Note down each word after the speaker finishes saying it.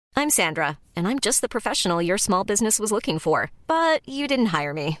I'm Sandra, and I'm just the professional your small business was looking for. But you didn't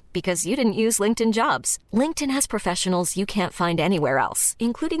hire me because you didn't use LinkedIn Jobs. LinkedIn has professionals you can't find anywhere else,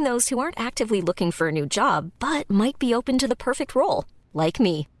 including those who aren't actively looking for a new job, but might be open to the perfect role, like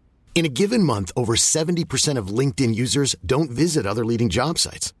me. In a given month, over 70% of LinkedIn users don't visit other leading job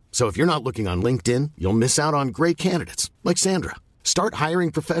sites. So if you're not looking on LinkedIn, you'll miss out on great candidates like Sandra. Start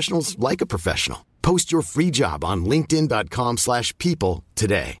hiring professionals like a professional. Post your free job on linkedin.com/people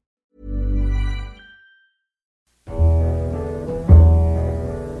today.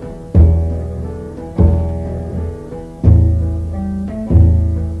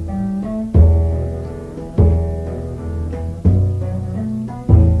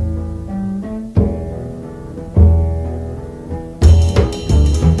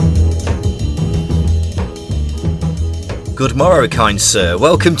 Good morrow, kind sir.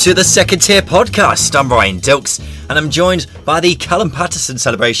 Welcome to the Second Tier Podcast. I'm Ryan Dilks, and I'm joined by the Callum Patterson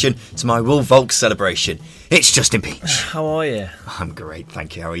celebration to my Will Volk celebration. It's Justin Peach. How are you? I'm great,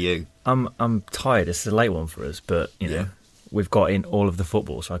 thank you. How are you? I'm tired. It's a late one for us, but you know we've got in all of the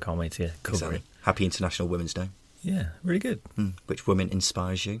football, so I can't wait to cover it. Happy International Women's Day. Yeah, really good. Which woman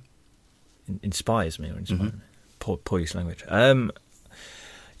inspires you? Inspires me or inspires me? Poor use of language. You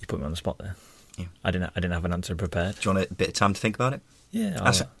put me on the spot there. Yeah. I didn't have an answer prepared. Do you want a bit of time to think about it? Yeah,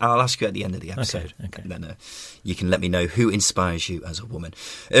 I'll ask you at the end of the episode. Okay. And then you can let me know who inspires you as a woman.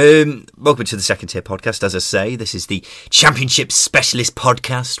 Welcome to the Second Tier Podcast. As I say, this is the Championship Specialist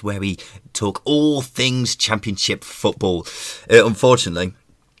Podcast where we talk all things Championship football. Unfortunately,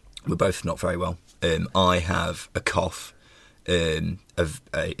 we're both not very well. I have a cough.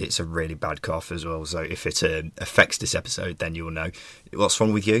 It's a really bad cough as well, so if it affects this episode, then you'll know. What's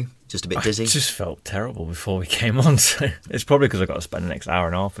wrong with you? Just a bit dizzy? I just felt terrible before we came on, so it's probably because I've got to spend the next hour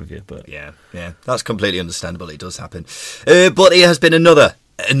and a half with you. But yeah, that's completely understandable. It does happen. But it has been another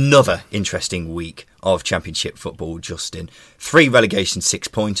interesting week of Championship football, Justin. 3 relegation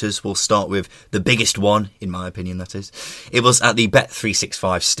 6-pointers. We'll start with the biggest one, in my opinion, that is. It was at the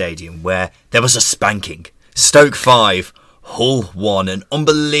Bet365 Stadium where there was a spanking. Stoke 5, Hull 1, an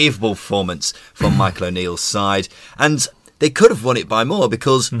unbelievable performance from Michael O'Neill's side, and they could have won it by more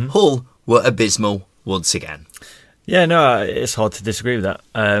because Hull were abysmal once again. Yeah, no, it's hard to disagree with that.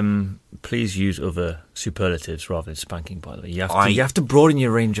 Please use other superlatives rather than spanking, by the way. You have to broaden your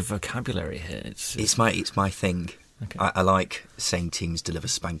range of vocabulary here. It's my thing. Okay. I like saying teams deliver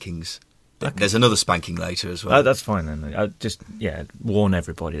spankings. Okay. There's another spanking later as well. That's fine then. I just warn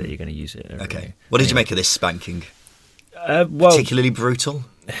everybody that you're going to use it. Okay. What did you make of this spanking? Well, particularly brutal?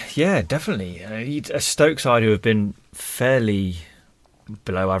 Yeah, definitely. A Stoke side who have been fairly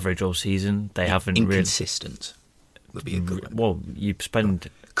below average all season. They haven't inconsistent would be a good one. Well, you spend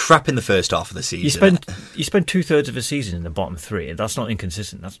crap in the first half of the season. You spend 2/3 of the season in the bottom 3. That's not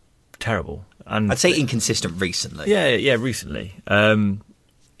inconsistent. That's terrible. And I'd say inconsistent recently. Yeah, recently. And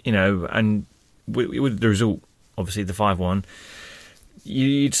with the result, obviously the 5-1.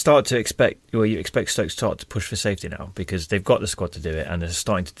 You'd start to expect Stoke to start to push for safety now because they've got the squad to do it and they're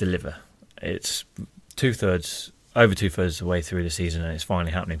starting to deliver. It's over 2/3 of the way through the season and it's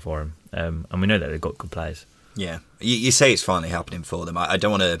finally happening for them. And we know that they've got good players. Yeah, you say it's finally happening for them. I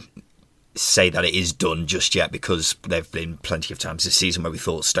don't want to say that it is done just yet because there have been plenty of times this season where we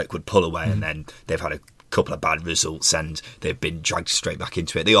thought Stoke would pull away and then they've had a couple of bad results and they've been dragged straight back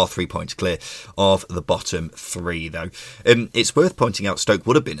into it. They are 3 points clear of the bottom 3 though. It's worth pointing out Stoke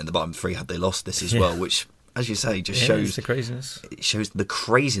would have been in the bottom 3 had they lost this as well, which as you say just shows the craziness. It shows the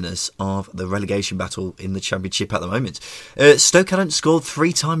craziness of the relegation battle in the Championship at the moment. Stoke hadn't scored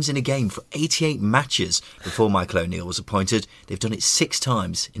 3 times in a game for 88 matches before Michael O'Neill was appointed. They've done it 6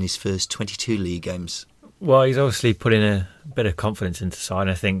 times in his first 22 league games. Well, he's obviously putting a bit of confidence into the side.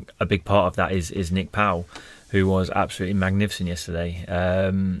 I think a big part of that is Nick Powell, who was absolutely magnificent yesterday.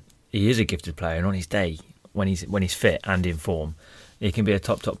 He is a gifted player, and on his day, when he's fit and in form, he can be a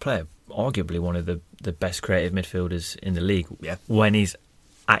top player. Arguably one of the best creative midfielders in the league when he's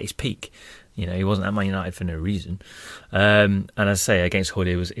at his peak. You know, he wasn't at Man United for no reason. And as I say, against Hull,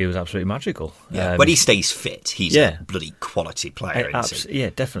 he was absolutely magical. Yeah. When he stays fit, he's a bloody quality player. Yeah,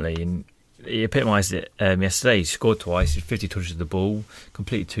 definitely. And he epitomised it yesterday. He scored twice, 50 touches of the ball,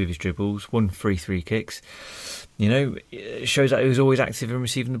 completed 2 of his dribbles, won 3 free kicks. You know, it shows that he was always active in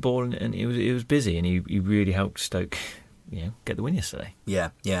receiving the ball and he was busy and he really helped Stoke get the win yesterday. Yeah.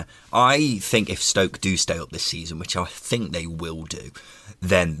 I think if Stoke do stay up this season, which I think they will do,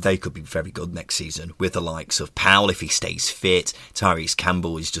 then they could be very good next season with the likes of Powell if he stays fit. Tyrese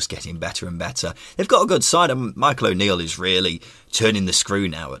Campbell is just getting better and better. They've got a good side, and Michael O'Neill is really turning the screw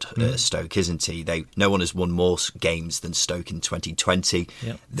now at Stoke, isn't he? No one has won more games than Stoke in 2020.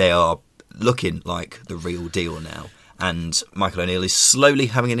 Yep. They are looking like the real deal now. And Michael O'Neill is slowly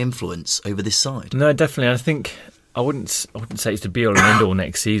having an influence over this side. No, definitely. I think I wouldn't say it's the be all and end all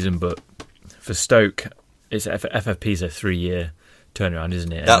next season, but for Stoke, it's FFP's a 3-year turnaround,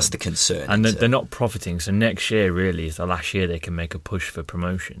 isn't it? That's the concern. And they're not profiting. So next year really is the last year they can make a push for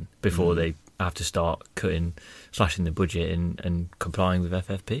promotion before they have to start slashing the budget and complying with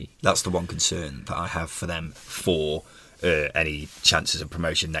FFP. That's the one concern that I have for them for any chances of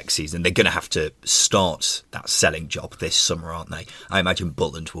promotion next season. They're going to have to start that selling job this summer, aren't they? I imagine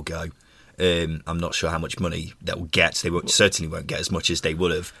Butland will go. I'm not sure how much money they'll get. Certainly won't get as much as they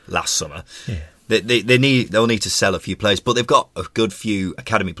would have last summer. Yeah. They'll need to sell a few players, but they've got a good few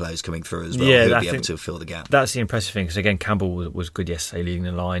academy players coming through as well who'll be able to fill the gap. That's the impressive thing, because again, Campbell was good yesterday leading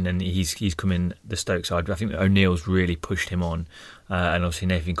the line, and he's come in the Stoke side. I think O'Neill's really pushed him on, and obviously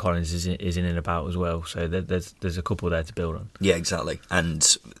Nathan Collins is in and about as well. So there's a couple there to build on. Yeah, exactly. And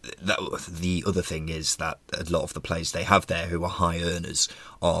the other thing is that a lot of the players they have there who are high earners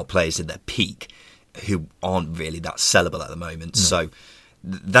are players in their peak who aren't really that sellable at the moment. No. So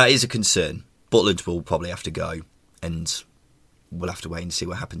that is a concern. Butland will probably have to go, and we'll have to wait and see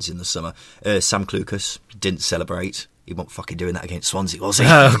what happens in the summer. Sam Clucas didn't celebrate. He wasn't fucking doing that against Swansea, was he?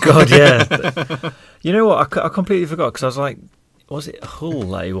 Oh, God, yeah. You know what? I completely forgot, because I was like, was it Hull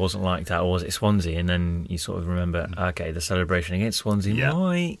that he wasn't like that, or was it Swansea? And then you sort of remember, okay, the celebration against Swansea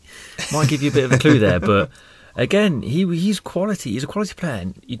might give you a bit of a clue there. But again, he's quality. He's a quality player,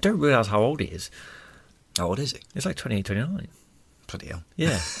 and you don't realise how old he is. How old is he? It's like 28, 29. Bloody hell.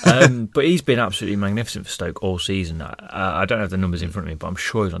 Yeah, but he's been absolutely magnificent for Stoke all season. I don't have the numbers in front of me, but I'm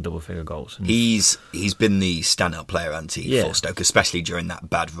sure he's on double-figure goals. And he's been the standout player, for Stoke, especially during that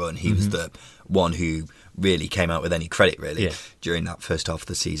bad run. He was the one who really came out with any credit, during that first half of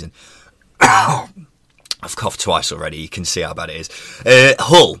the season. I've coughed twice already. You can see how bad it is.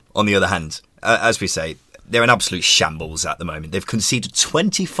 Hull, on the other hand, as we say, they're an absolute shambles at the moment. They've conceded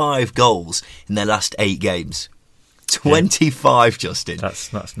 25 goals in their last 8 games. 25, Justin.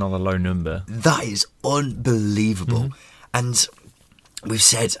 That's not a low number. That is unbelievable. And we've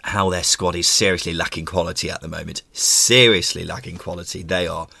said how their squad is seriously lacking quality at the moment. Seriously lacking quality. They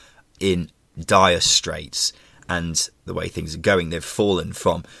are in dire straits. And the way things are going, they've fallen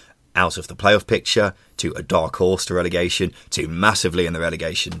from out of the playoff picture to a dark horse to relegation to massively in the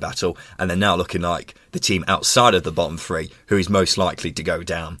relegation battle. And they're now looking like the team outside of the bottom 3 who is most likely to go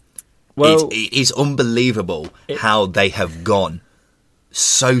down. Well, it is unbelievable how they have gone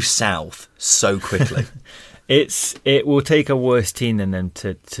so south so quickly. It will take a worse team than them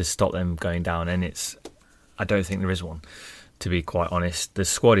to stop them going down, and I don't think there is one, to be quite honest. The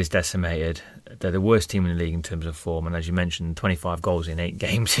squad is decimated. They're the worst team in the league in terms of form, and as you mentioned, 25 goals in 8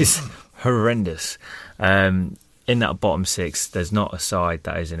 games is horrendous. In that bottom 6, there's not a side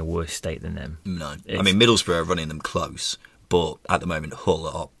that is in a worse state than them. No. I mean, Middlesbrough are running them close, but at the moment, Hull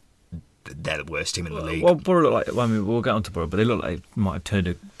are they're the worst team in the league. Well, Borough look like. Well, I mean, we'll get on to Borough, but they look like they might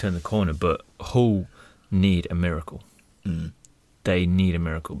have turned the corner. But Hull need a miracle. They need a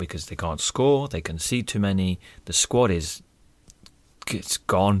miracle because they can't score. They concede too many. The squad it's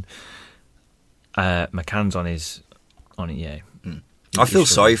gone. McCann's on it. Yeah. I feel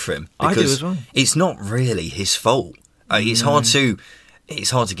sorry for him because I do as well. It's not really his fault.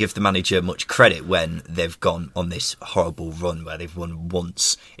 It's hard to give the manager much credit when they've gone on this horrible run where they've won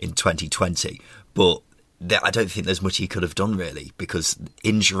once in 2020. But I don't think there's much he could have done, really, because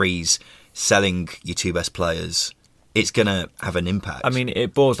injuries, selling your 2 best players, it's going to have an impact. I mean,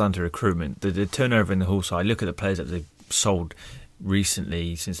 it boils down to recruitment. The turnover in the Hull side, look at the players that they've sold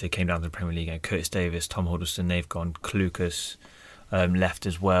recently since they came down to the Premier League. Curtis Davis, Tom Huddleston, they've gone. Clucas left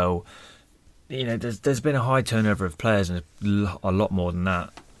as well. You know, there's been a high turnover of players, and a lot more than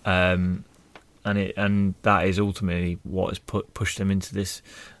that, and that is ultimately what has pushed them into this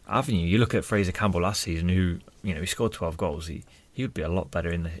avenue. You look at Fraser Campbell last season, who he scored 12 goals. He would be a lot better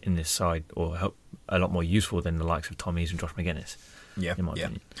in this side, or help a lot more useful than the likes of Tom Eaves and Josh McGuinness. Yeah.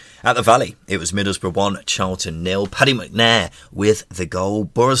 At the Valley, it was Middlesbrough 1, Charlton 0. Paddy McNair with the goal.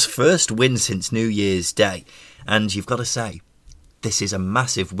 Borough's first win since New Year's Day, and you've got to say, this is a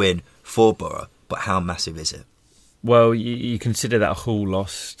massive win for Borough, but how massive is it? Well, you consider that Hull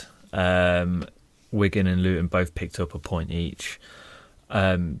lost, Wigan and Luton both picked up a point each.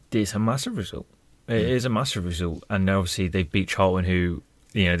 It's a massive result. It is a massive result, and obviously they beat Charlton, who,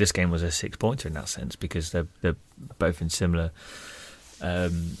 this game was a 6-pointer in that sense because they're both in similar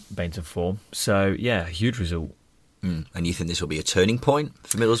veins of form. So yeah, huge result. And you think this will be a turning point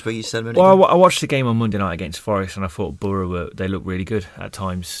for Middlesbrough, you said? Well, I watched the game on Monday night against Forest, and I thought Borough, they look really good at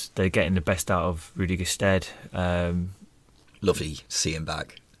times. They're getting the best out of Rudy Gestede. Lovely to see him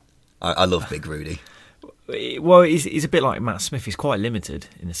back. I love Big Rudy. Well, he's a bit like Matt Smith. He's quite limited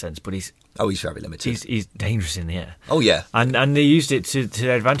in a sense, but he's very limited. He's dangerous in the air. Oh, yeah. And they used it to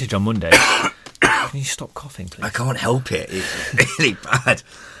their advantage on Monday. Can you stop coughing, please? I can't help it. It's really bad.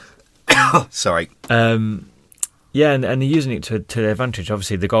 Sorry. Yeah, and they're using it to their advantage.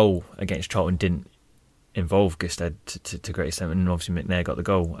 Obviously, the goal against Charlton didn't involve Gestede to great extent, and obviously McNair got the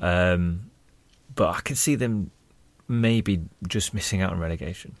goal. But I can see them maybe just missing out on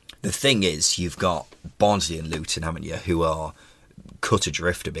relegation. The thing is, you've got Barnsley and Luton, haven't you, who are cut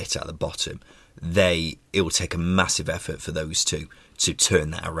adrift a bit at the bottom. It will take a massive effort for those two to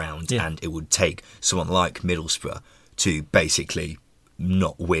turn that around, and it would take someone like Middlesbrough to basically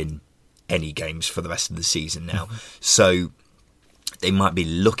not win any games for the rest of the season now. So they might be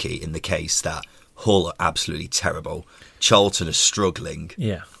lucky in the case that Hull are absolutely terrible, Charlton are struggling,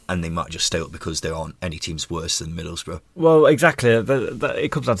 and they might just stay up because there aren't any teams worse than Middlesbrough. Well, exactly.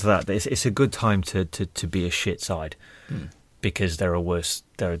 It comes down to that. It's a good time to be a shit side because there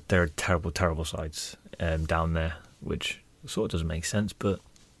are terrible, terrible sides down there, which sort of doesn't make sense, but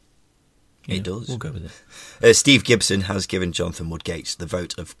it does. We'll go with it. Steve Gibson has given Jonathan Woodgate the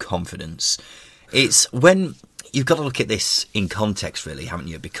vote of confidence. It's when you've got to look at this in context, really, haven't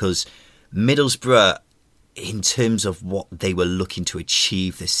you? Because Middlesbrough, in terms of what they were looking to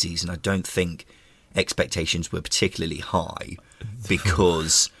achieve this season, I don't think expectations were particularly high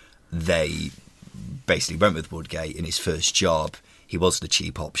because they basically went with Woodgate in his first job. He was the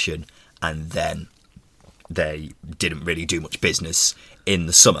cheap option, and then they didn't really do much business in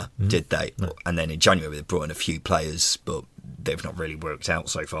the summer, did they? No. And then in January they brought in a few players, but they've not really worked out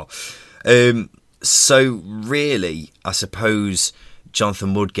so far. So really, I suppose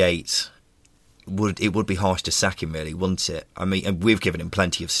Jonathan Woodgate, it would be harsh to sack him, really, wouldn't it? I mean, and we've given him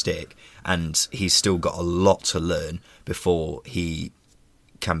plenty of stick, and he's still got a lot to learn before he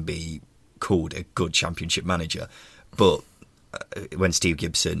can be called a good Championship manager. But when Steve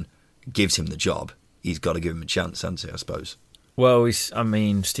Gibson gives him the job, he's got to give him a chance, hasn't he, I suppose? Well,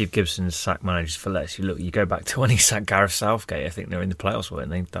 Steve Gibson's sacked managers for less. You go back to when he sacked Gareth Southgate. I think they were in the playoffs, weren't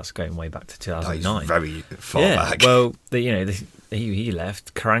they? That's going way back to 2009. He's very far back. Well, he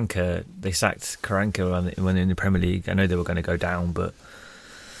left. They sacked Karanka when they were in the Premier League. I know they were going to go down, but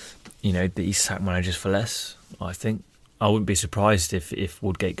he sacked managers for less. I think I wouldn't be surprised if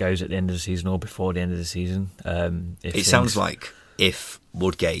Woodgate goes at the end of the season or before the end of the season. Sounds like if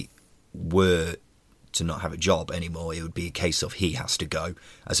Woodgate were to not have a job anymore, it would be a case of he has to go,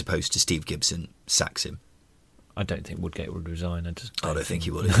 as opposed to Steve Gibson sacks him. I don't think Woodgate would resign. I don't think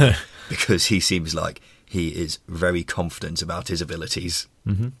he would, because he seems like he is very confident about his abilities.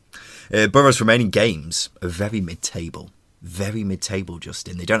 Borough's remaining games are very mid-table,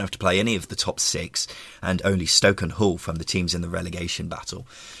 Justin. They don't have to play any of the top six, and only Stoke and Hull from the teams in the relegation battle.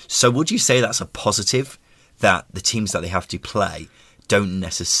 So would you say that's a positive, that the teams that they have to play don't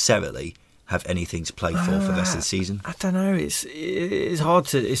necessarily have anything to play for the rest of the season? I don't know. It's hard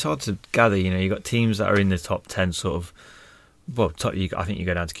to gather. You've got teams that are in the top 10 sort of. Well, I think you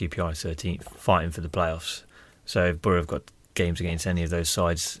go down to QPR 13th, fighting for the playoffs. So if Borough have got games against any of those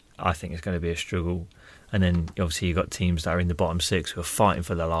sides, I think it's going to be a struggle. And then obviously you've got teams that are in the bottom six who are fighting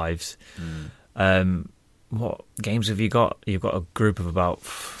for their lives. What games have you got? You've got a group of about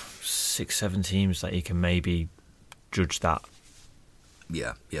 6-7 teams that you can maybe judge that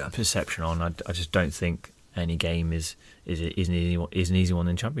perception on. I just don't think any game is an easy one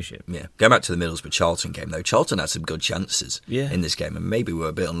in Championship. Yeah, going back to the Middlesbrough Charlton game though, Charlton had some good chances in this game, and maybe were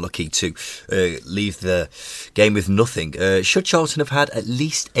a bit unlucky to leave the game with nothing. Should Charlton have had at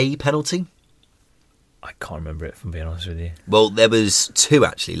least a penalty? I can't remember it, if I'm being honest with you. Well, there was two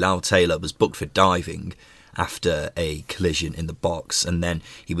actually. Lyle Taylor was booked for diving after a collision in the box, and then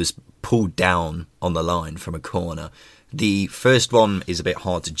he was pulled down on the line from a corner. The first one is a bit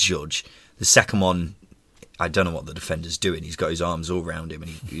hard to judge. The second one, I don't know what the defender's doing. He's got his arms all around him, and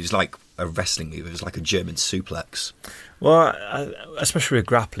he was like a wrestling move. It was like a German suplex. Well, especially with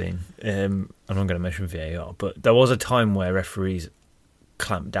grappling, I'm not going to mention VAR, but there was a time where referees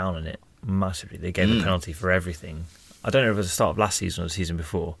clamped down on it massively. They gave a penalty for everything. I don't know if it was the start of last season or the season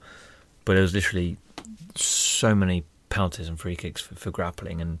before, but it was literally so many penalties and free kicks for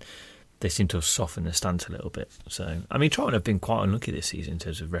grappling, and they seem to have softened the stance a little bit. So, I mean, Charlton have been quite unlucky this season in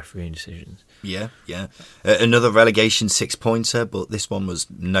terms of refereeing decisions. Yeah. Another relegation 6-pointer, but this one was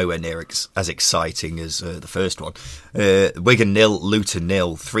nowhere near as exciting as the first one. Wigan 0, Luton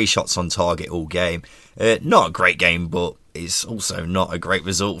 0, 3 shots on target all game. Not a great game, but it's also not a great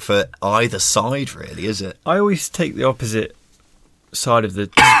result for either side, really, is it? I always take the opposite side of the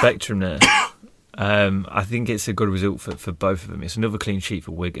spectrum there. I think it's a good result for both of them. It's another clean sheet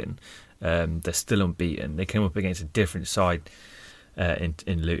for Wigan. They're still unbeaten. They came up against a different side in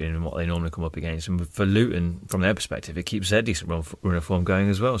Luton than what they normally come up against. And for Luton, from their perspective, it keeps their decent run of form going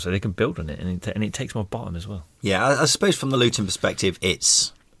as well, so they can build on it, and it takes them off bottom as well. Yeah, I suppose from the Luton perspective,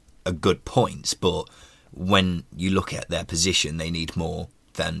 it's a good point, but when you look at their position, they need more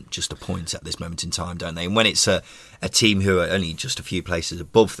than just a point at this moment in time, don't they? And when it's a team who are only just a few places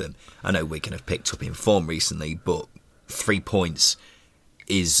above them, I know Wigan have picked up in form recently, but 3 points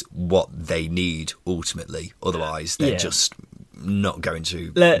is what they need ultimately. Otherwise, they're just not going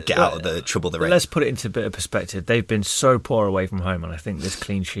to get out of the trouble they're in. Let's put it into a bit of perspective. They've been so poor away from home, and I think this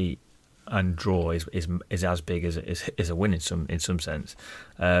clean sheet and draw is as big as a win in some sense.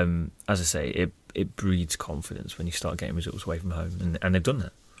 As I say, it breeds confidence when you start getting results away from home, and they've done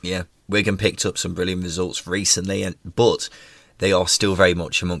that. Yeah, Wigan picked up some brilliant results recently, but they are still very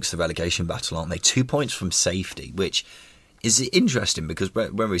much amongst the relegation battle, aren't they? 2 points from safety, which is interesting because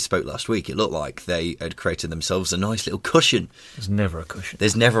when we spoke last week, it looked like they had created themselves a nice little cushion. There's never a cushion.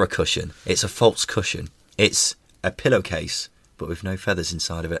 There's never a cushion. It's a false cushion. It's a pillowcase, but with no feathers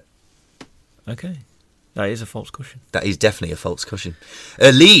inside of it. Okay. That is a false cushion. That is definitely a false cushion.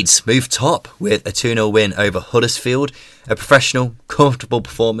 Leeds moved top with a 2-0 win over Huddersfield. A professional, comfortable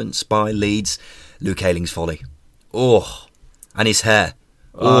performance by Leeds. Luke Ayling's volley. Oh, and his hair.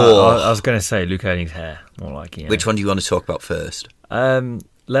 I was going to say Luke Ayling's hair, more like it. Which one do you want to talk about first?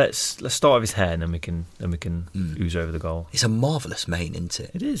 Let's start with his hair, and then we can ooze over the goal. It's a marvellous mane, isn't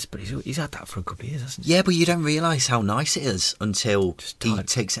it? It is, but he's had that for a couple of years, hasn't he? Yeah, but you don't realise how nice it is until he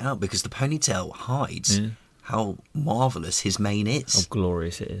takes it out, because the ponytail hides how marvellous his mane is. How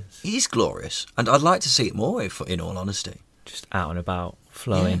glorious it is. It is glorious, and I'd like to see it more, in all honesty. Just out and about,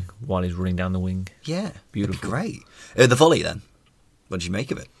 flowing while he's running down the wing. Yeah, beautiful, great. The volley then. What did you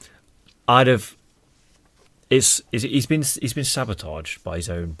make of it? He's been sabotaged by his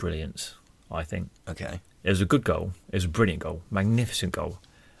own brilliance, I think. Okay. It was a good goal. It was a brilliant goal, magnificent goal.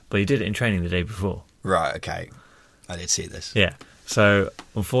 But he did it in training the day before. Right. Okay. I did see this. Yeah. So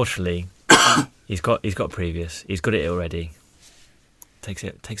unfortunately, he's got previous. He's got it already. Takes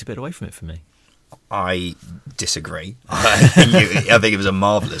a bit away from it for me. I disagree. I think it was a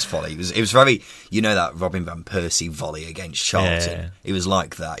marvellous volley. It was very, that Robin van Persie volley against Charlton. Yeah. It was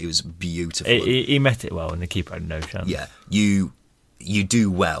like that. It was beautiful. He met it well, and the keeper had no chance. Yeah, you do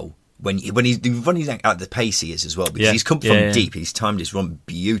well when he's at the pace he is as well, because he's come from deep. He's timed his run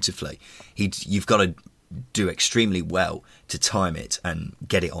beautifully. You've got to do extremely well to time it and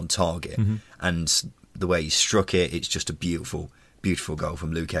get it on target. Mm-hmm. And the way he struck it, it's just a beautiful goal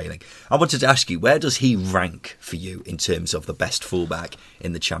from Luke Ayling. I wanted to ask you, where does he rank for you in terms of the best fullback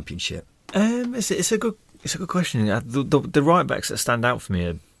in the Championship? It's a good question. The right backs that stand out for me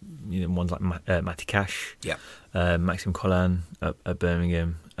are ones like Matty Cash, Maxime Collan at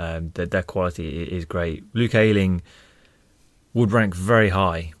Birmingham. Their quality is great. Luke Ayling would rank very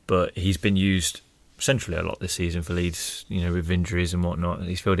high, but he's been used centrally a lot this season for Leeds, with injuries and whatnot.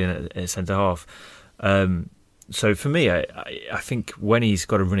 He's filled in at centre half. So for me, I think when he's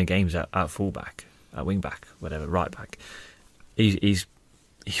got to run games at fullback, at wing back, whatever, right back, he's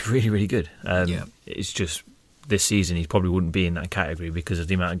really, really good. It's just this season he probably wouldn't be in that category because of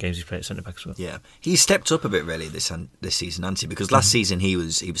the amount of games he's played at centre back as well. Yeah, he stepped up a bit really this season, hasn't he? Because last season he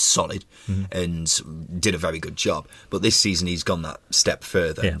was solid and did a very good job, but this season he's gone that step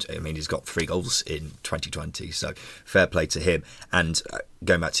further. Yeah. And, he's got 3 goals in 2020, so fair play to him. And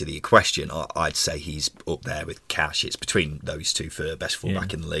going back to the question, I'd say he's up there with Cash. It's between those two for best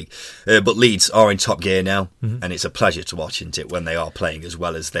fullback in the league. But Leeds are in top gear now, and it's a pleasure to watch, isn't it, when they are playing as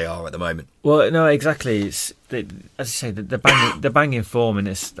well as they are at the moment. Well, no, exactly. As you say, they're banging form, and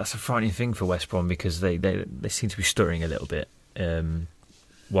that's a frightening thing for West Brom because they seem to be stuttering a little bit,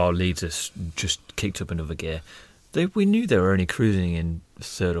 while Leeds has just kicked up another gear. We knew they were only cruising in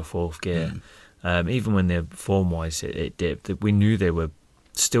 3rd or 4th gear. Even when their form-wise it dipped, we knew they were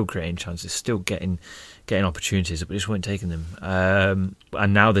still creating chances, still getting opportunities, but just weren't taking them.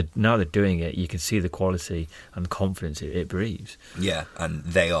 And now they're doing it. You can see the quality and the confidence it breeds. Yeah, and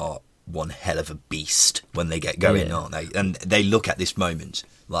they are one hell of a beast when they get going, aren't they? And they look at this moment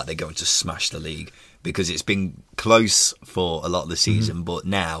like they're going to smash the league, because it's been close for a lot of the season, but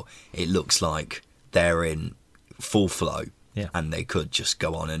now it looks like they're in full flow, and they could just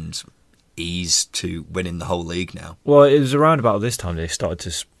go on and ease to winning the whole league now. Well, it was around about this time they started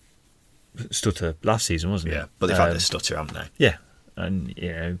to stutter last season, wasn't it? Yeah, but they've had their stutter, haven't they? Yeah, and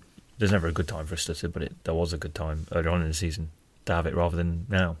there's never a good time for a stutter, but there was a good time earlier on in the season to have it rather than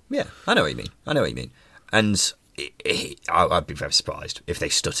now. Yeah, I know what you mean. And I'd be very surprised if they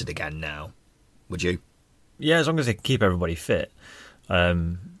stuttered again now. Would you? Yeah, as long as they keep everybody fit.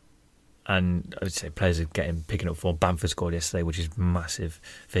 And I'd say players are picking up form. Bamford scored yesterday, which is massive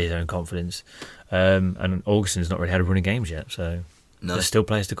for his own confidence. And Augustin's not really had a run of games yet, so there's still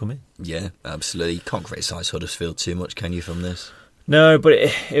players to come in. Yeah, absolutely. You can't criticise Huddersfield too much, can you, from this? No, but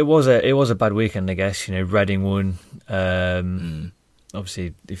it was a bad weekend, I guess. Reading won.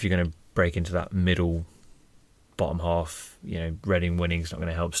 Obviously, if you're going to break into that middle bottom half, Reading winning is not going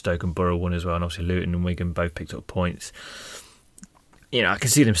to help. Stoke and Borough won as well, and obviously Luton and Wigan both picked up points. I can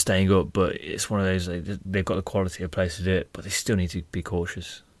see them staying up, but it's one of those, they've got the quality of players to do it, but they still need to be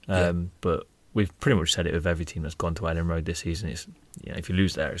cautious. But we've pretty much said it with every team that's gone to Ayling Road this season. It's if you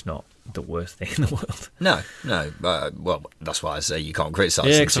lose there, it's not the worst thing in the world. No. Well, that's why I say you can't criticise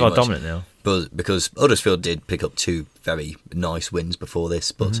them because too they're much. dominant now. But because Huddersfield did pick up 2 very nice wins before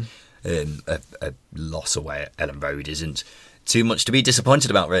this, but a loss away at Ellen Road isn't too much to be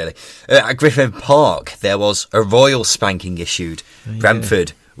disappointed about, really. At Griffin Park, there was a royal spanking issued.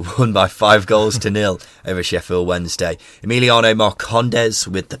 Brentford won by 5-0 over Sheffield Wednesday. Emiliano Marcondes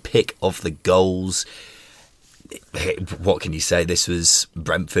with the pick of the goals. What can you say? This was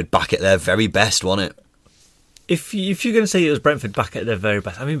Brentford back at their very best, wasn't it? If you're going to say it was Brentford back at their very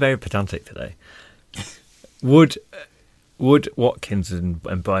best, I mean, very pedantic today. Would Watkins and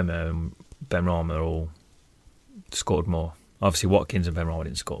Boma and Benrahma all scored more? Obviously, Watkins and Benrahma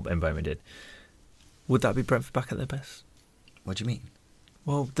didn't score, but Boma did. Would that be Brentford back at their best? What do you mean?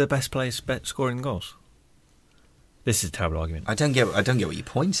 Well, their best players scoring goals. This is a terrible argument. I don't get what your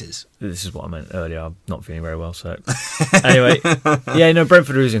point is. This is what I meant earlier. I'm not feeling very well, so anyway,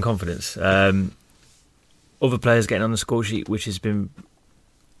 Brentford are losing confidence. Other players getting on the score sheet, which has been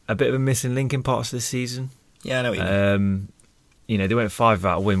a bit of a missing link in parts of this season. Yeah, I know what you mean. They went 5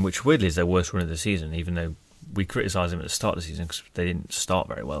 out of win, which weirdly is their worst run of the season, even though we criticised them at the start of the season because they didn't start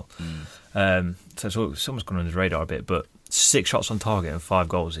very well. So it's almost gone under the radar a bit, but 6 shots on target and 5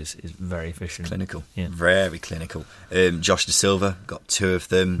 goals is very efficient. Clinical. Yeah. Very clinical. Josh Da Silva got 2 of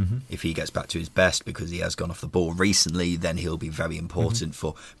them. If he gets back to his best, because he has gone off the ball recently, then he'll be very important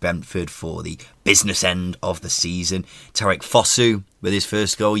for Brentford for the business end of the season. Tarek Fosu with his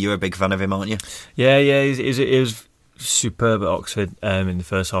first goal. You're a big fan of him, aren't you? Yeah. It was superb at Oxford in the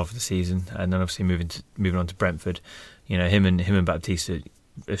first half of the season, and then obviously moving on to Brentford. Him and Baptista,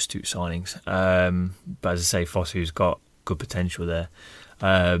 astute signings. But as I say, Fosu's got good potential there.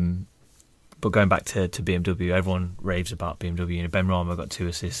 But going back to BMW, everyone raves about BMW. Benrahma got 2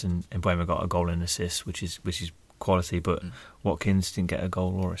 assists and Boma got a goal and assist, which is quality. But Watkins didn't get a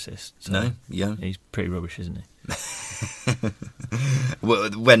goal or assist. So no, yeah, he's pretty rubbish, isn't he?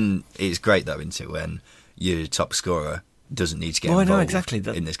 Well, when it's great though, isn't it? When your top scorer doesn't need to get involved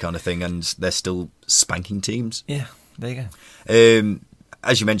in this kind of thing, and they're still spanking teams. Yeah, there you go.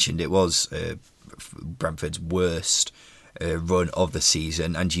 As you mentioned, it was Brentford's worst run of the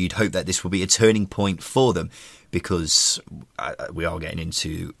season, and you'd hope that this will be a turning point for them, because we are getting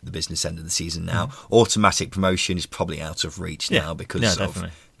into the business end of the season now. Automatic promotion is probably out of reach now because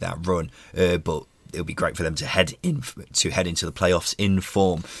of that run, but it'll be great for them to head into the playoffs in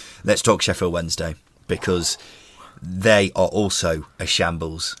form. Let's talk Sheffield Wednesday, because they are also a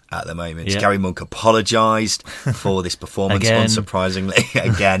shambles at the moment. Gary Monk apologised for this performance, unsurprisingly,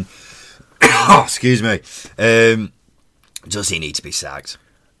 again. Excuse me. Does he need to be sacked?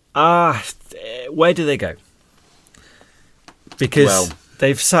 Where do they go? Because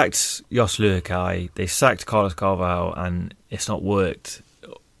they've sacked Jos Luhukay, they sacked Carlos Carvalho, and it's not worked.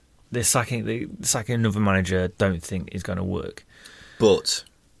 They're sacking another manager. Don't think is going to work. But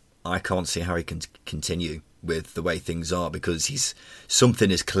I can't see how he can continue with the way things are, because something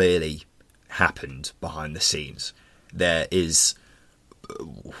has clearly happened behind the scenes. There is,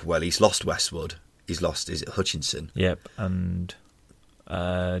 he's lost Westwood. He's lost, is it Hutchinson? Yep, and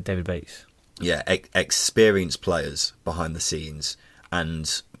David Bates. Yeah, experienced players behind the scenes,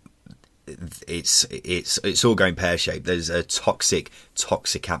 and it's all going pear-shaped. There's a toxic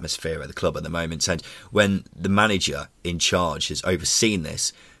atmosphere at the club at the moment, and when the manager in charge has overseen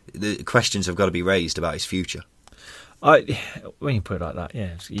this, the questions have got to be raised about his future. When you put it like that,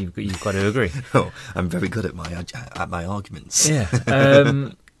 yeah, you've got to agree. Oh, I'm very good at my arguments. Yeah.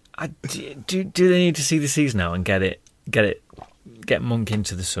 Do they need to see the season out and get Monk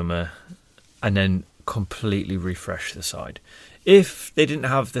into the summer, and then completely refresh the side? If they didn't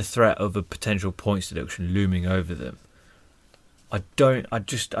have the threat of a potential points deduction looming over them, I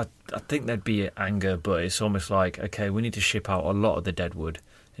think there'd be anger, but it's almost like, okay, we need to ship out a lot of the deadwood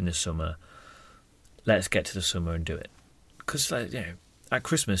in the summer. Let's get to the summer and do it. Because at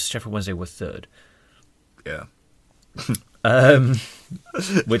Christmas, Sheffield Wednesday were third. Yeah.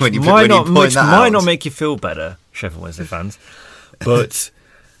 Which might not make you feel better, Sheffield Wednesday fans. But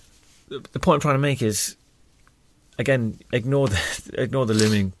the point I'm trying to make is, again, ignore the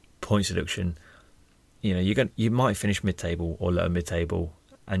looming points deduction. You might finish mid-table or lower mid-table,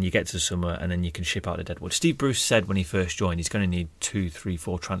 and you get to the summer, and then you can ship out the deadwood. Steve Bruce said when he first joined, he's going to need 2, 3,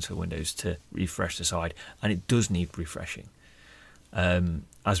 4 transfer windows to refresh the side, and it does need refreshing.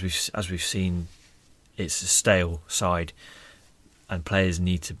 As we've seen, it's a stale side, and players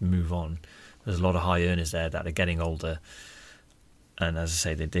need to move on. There's a lot of high earners there that are getting older, and as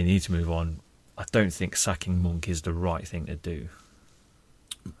I say, they need to move on. I don't think sacking Monk is the right thing to do.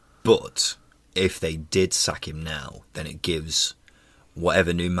 But if they did sack him now, then it gives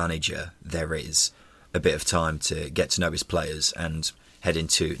whatever new manager there is a bit of time to get to know his players and head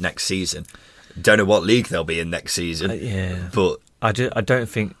into next season. Don't know what league they'll be in next season. But I don't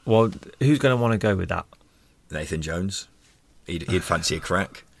think. Well, who's going to want to go with that? Nathan Jones. He'd fancy a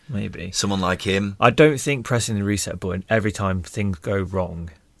crack. Maybe someone like him. I don't think pressing the reset button every time things go wrong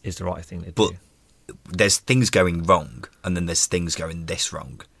is the right thing to do. But there's things going wrong, and then there's things going this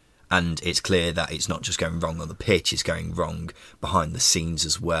wrong. And it's clear that it's not just going wrong on the pitch, it's going wrong behind the scenes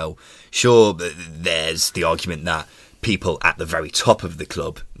as well. Sure, there's the argument that people at the very top of the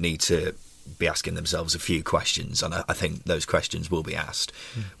club need to be asking themselves a few questions, and I think those questions will be asked.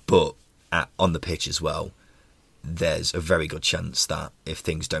 But on the pitch as well, there's a very good chance that if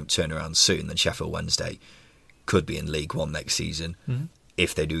things don't turn around soon, then Sheffield Wednesday could be in League One next season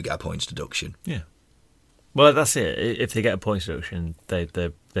if they do get a points deduction. Yeah. Well, that's it. If they get a points deduction,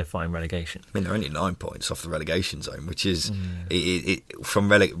 they're fighting relegation. I mean, they're only 9 points off the relegation zone, which is,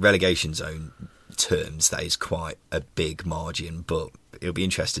 from relegation zone terms, that is quite a big margin. But it'll be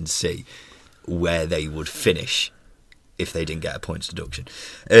interesting to see where they would finish if they didn't get a points deduction.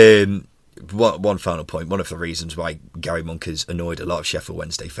 One final point. One of the reasons why Gary Monk has annoyed a lot of Sheffield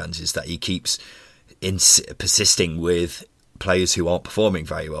Wednesday fans is that he keeps persisting with players who aren't performing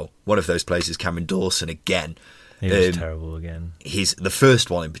very well. One of those players is Cameron Dawson again. He was terrible again. The first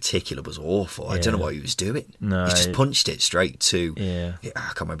one in particular was awful. I don't know what he was doing. No, he just punched it straight to... I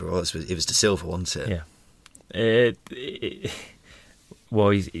can't remember what it was. It was De Silva, wasn't it? Yeah.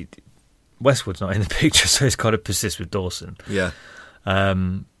 Well, Westwood's not in the picture, so he's got to persist with Dawson. Yeah.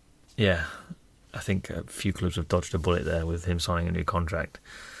 Yeah. I think a few clubs have dodged a bullet there with him signing a new contract.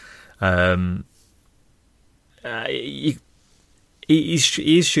 He's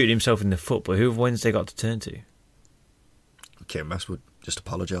shooting himself in the foot, but who have Wednesday got to turn to? Kieran Westwood, just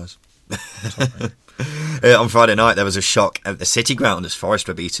apologise. On Friday night, there was a shock at the City Ground as Forest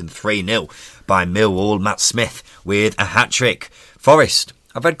were beaten 3-0 by Millwall. Matt Smith with a hat-trick. Forest,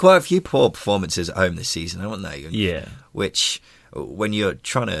 I've had quite a few poor performances at home this season, haven't they? Yeah. Which, when you're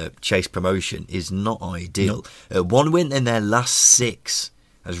trying to chase promotion, is not ideal. One win in their last 6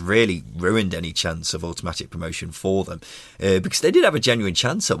 has really ruined any chance of automatic promotion for them, because they did have a genuine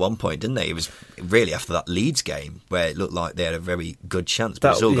chance at one point, didn't they? It was really after that Leeds game where it looked like they had a very good chance,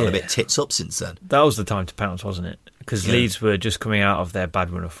 but it's all got a bit tits up since then. That was the time to pounce, wasn't it? Because Leeds were just coming out of their bad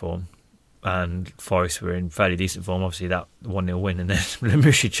run of form, and Forest were in fairly decent form. Obviously, that 1-0 win, and then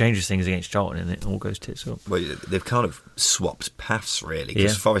Lemushi changes things against Charlton, and it all goes tits up. Well, they've kind of swapped paths, really,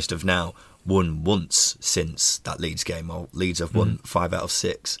 because Forest have now won once since that Leeds game. Or Leeds have won 5 out of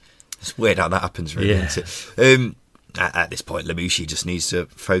 6. It's weird how that happens, really, isn't it? At this point, Lemushi just needs to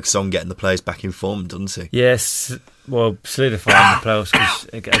focus on getting the players back in form, doesn't he? Yes, well, solidifying the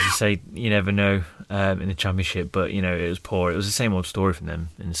playoffs, because, as you say, you never know in the Championship, but, it was poor. It was the same old story from them,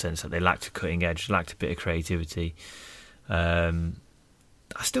 in the sense that they lacked a cutting edge, lacked a bit of creativity. I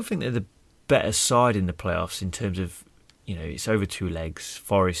still think they're the better side in the playoffs in terms of, it's over 2 legs.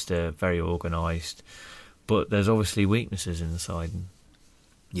 Forest are very organised, but there's obviously weaknesses in the side.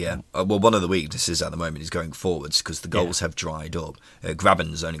 Yeah, well, one of the weaknesses at the moment is going forwards, because the goals have dried up.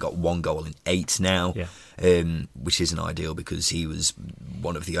 Graben's only got 1 goal in 8 now, which isn't ideal because he was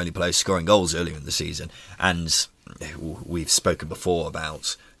one of the only players scoring goals earlier in the season. And we've spoken before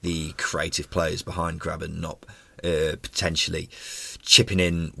about the creative players behind Graben not potentially chipping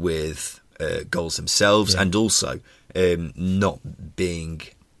in with goals themselves, and also not being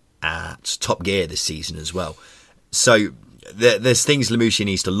at top gear this season as well. So there's things Lamouchi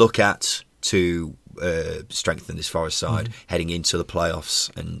needs to look at to strengthen this Forest side heading into the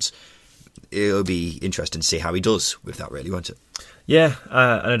playoffs, and it'll be interesting to see how he does with that, really, won't it? Yeah,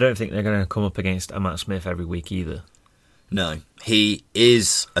 and I don't think they're going to come up against a Matt Smith every week either. No, he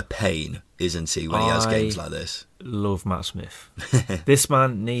is a pain, isn't he, when he has games like this? Love Matt Smith. This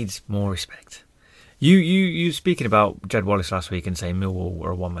man needs more respect. You speaking about Jed Wallace last week and saying Millwall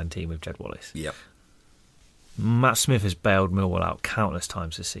were a one-man team with Jed Wallace. Yep. Matt Smith has bailed Millwall out countless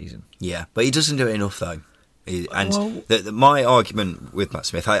times this season. Yeah, but he doesn't do it enough, though. My argument with Matt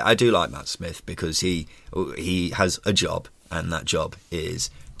Smith, I do like Matt Smith because he has a job, and that job is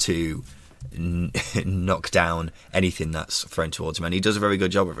to knock down anything that's thrown towards him, and he does a very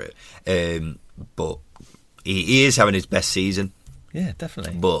good job of it. But he is having his best season. Yeah,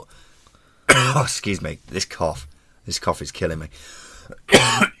 definitely. But excuse me, this cough is killing me.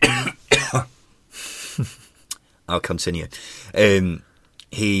 I'll continue.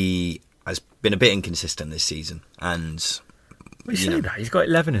 He has been a bit inconsistent this season, and you say that he's got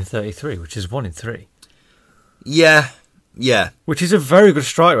 11 and 33, which is 1 in 3. Yeah, which is a very good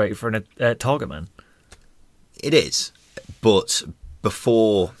strike rate for a target man. It is, but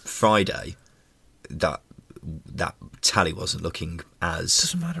before Friday, that tally wasn't looking as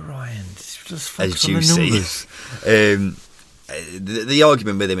doesn't matter, Ryan. Just as focus on the numbers. The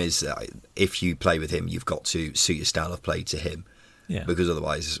argument with him is that if you play with him, you've got to suit your style of play to him. Yeah. Because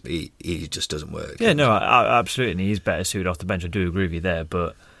otherwise, he just doesn't work. Yeah, no, absolutely. He's better suited off the bench. I do agree with you there,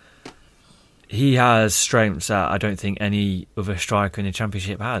 but he has strengths that I don't think any other striker in the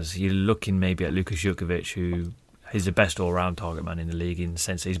Championship has. You're looking maybe at Lukas Jukovic, who is the best all-round target man in the league in the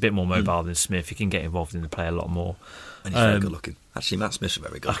sense that he's a bit more mobile than Smith. He can get involved in the play a lot more. And he's very good looking. Actually, Matt Smith's a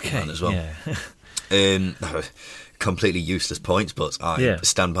very good looking man as well. Yeah. Completely useless points, but I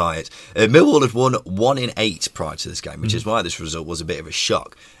stand by it. Millwall had won 1 in 8 prior to this game, which is why this result was a bit of a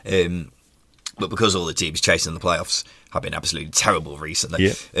shock. But because all the teams chasing the playoffs have been absolutely terrible recently,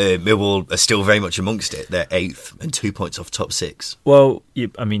 Millwall are still very much amongst it. They're 8th and 2 points off top 6. Well, you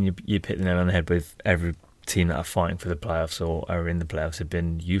hit the nail on the head with every team that are fighting for the playoffs or are in the playoffs have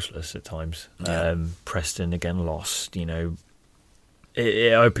been useless at times. Yeah. Preston again lost.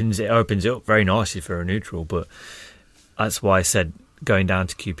 It opens it up very nicely for a neutral, but that's why I said going down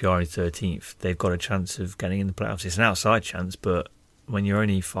to QPR in 13th, they've got a chance of getting in the playoffs. It's an outside chance, but when you're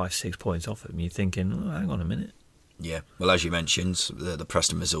only 5-6 points off them, you're thinking, hang on a minute. Yeah, well, as you mentioned, the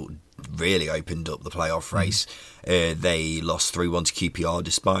Preston result really opened up the playoff race. They lost 3-1 to QPR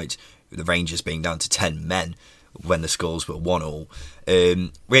despite the Rangers being down to 10 men when the scores were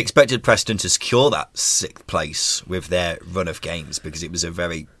 1-1. We expected Preston to secure that 6th place with their run of games because it was a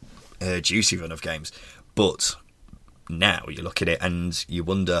very juicy run of games. But now you look at it and you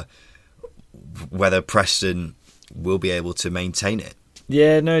wonder whether Preston will be able to maintain it.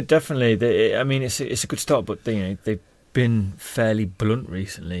 Yeah, no, definitely. It's a good start, but they've been fairly blunt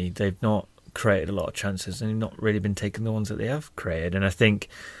recently. They've not created a lot of chances and they've not really been taking the ones that they have created. And I think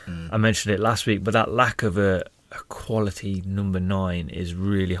I mentioned it last week, but that lack of a quality number 9 is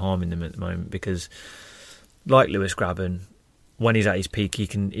really harming them at the moment because, like Lewis Grabban, when he's at his peak, he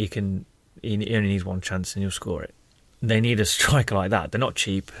only needs one chance and he'll score it. They need a striker like that. They're not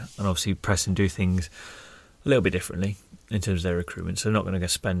cheap, and obviously Preston do things a little bit differently in terms of their recruitment. So they're not going to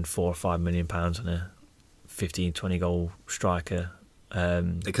spend £4 or £5 million on a 15-20 goal striker.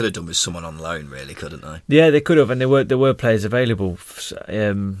 They could have done with someone on loan, really, couldn't they? Yeah, they could have, and there were players available.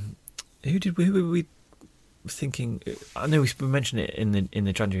 Who were we thinking? I know we mentioned it in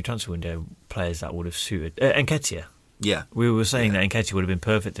the January transfer window. Players that would have suited Nketiah. Yeah, we were saying that Nketiah would have been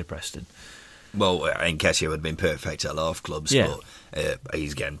perfect at Preston. Well, Nketiah would have been perfect at a lot of clubs, but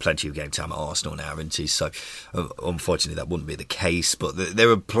he's getting plenty of game time at Arsenal now, isn't he? So, unfortunately, that wouldn't be the case. But there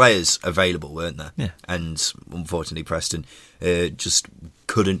were players available, weren't there? Yeah. And unfortunately, Preston just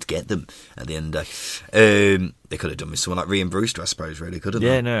couldn't get them at the end of the day. They could have done with someone like Ryan Brewster, I suppose, really, couldn't they?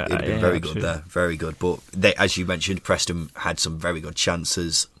 Yeah, no. It'd have been very good there, very good. But as you mentioned, Preston had some very good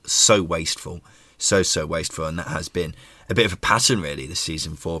chances, so wasteful, so wasteful, and that has been a bit of a pattern really this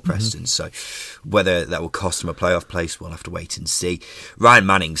season for Preston. So whether that will cost them a playoff place, we'll have to wait and see. Ryan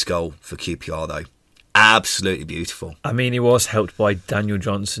Manning's goal for QPR though, absolutely beautiful. I mean, he was helped by Daniel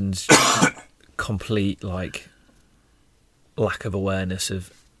Johnson's complete lack of awareness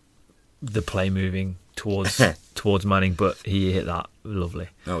of the play moving towards Manning, but he hit that lovely.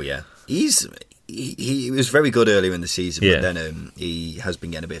 Oh yeah, he was very good earlier in the season, but then he has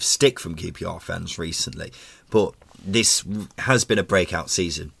been getting a bit of stick from QPR fans recently. But this has been a breakout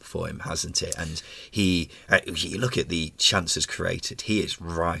season for him, hasn't it? And you look at the chances created, he is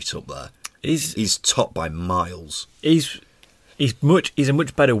right up there. He's top by miles. He's a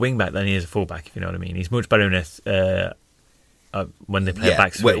much better wing back than he is a fullback, if you know what I mean. He's much better in when they play a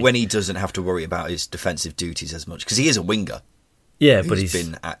back three. When he doesn't have to worry about his defensive duties as much, because he is a winger. Yeah, but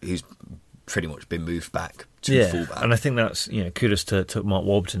he's pretty much been moved back to fullback. And I think that's kudos to Mark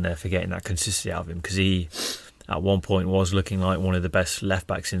Warburton there for getting that consistency out of him, because he at one point was looking like one of the best left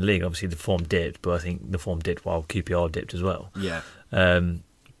backs in the league. Obviously the form dipped, but I think the form dipped while QPR dipped as well. Yeah.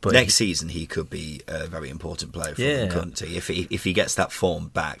 But next season he could be a very important player for them, couldn't he? If he gets that form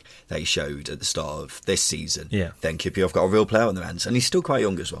back that he showed at the start of this season, then QPR have got a real player on their hands, and he's still quite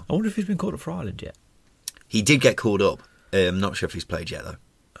young as well. I wonder if he's been called up for Ireland yet. He did get called up. I'm not sure if he's played yet though.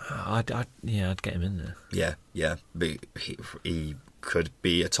 I'd get him in there. Yeah. But he could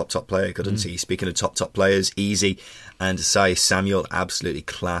be a top player, couldn't he? Speaking of top players, Easy and Sai Samuel, absolutely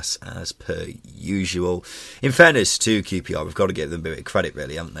class as per usual. In fairness to QPR, we've got to give them a bit of credit,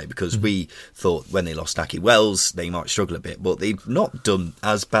 really, haven't they? Because we thought when they lost Aki Wells, they might struggle a bit, but they've not done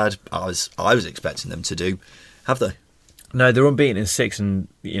as bad as I was expecting them to do, have they? No, they're unbeaten in 6, and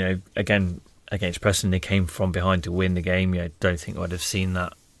again against Preston, they came from behind to win the game. I don't think I'd have seen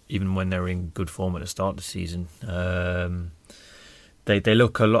that even when they were in good form at the start of the season. They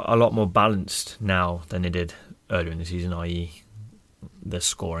look a lot more balanced now than they did earlier in the season, i.e. they're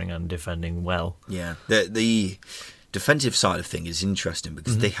scoring and defending well. Yeah, the defensive side of thing is interesting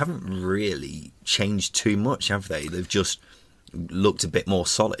because they haven't really changed too much, have they? They've just looked a bit more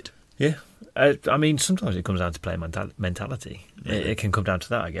solid. Yeah, I mean, sometimes it comes down to player mentality. It can come down to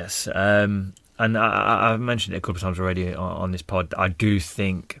that, I guess. And I've mentioned it a couple of times already on this pod. I do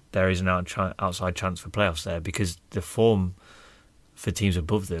think there is an outside chance for playoffs there, because the form for teams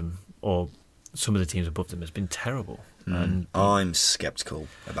above them, or some of the teams above them, has been terrible. And I'm sceptical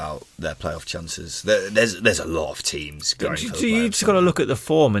about their playoff chances. There's a lot of teams going for the playoffs. You just got to look at the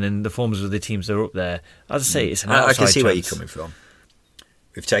form, and then the forms of the teams that are up there. As I say, it's an outside chance. I can see where you're coming from.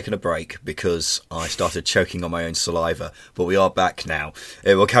 We've taken a break because I started choking on my own saliva, but we are back now.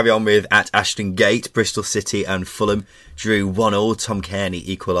 We'll carry on with at Ashton Gate. Bristol City and Fulham drew 1-1, Tom Kearney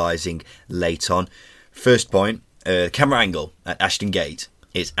equalising late on. First point, camera angle at Ashton Gate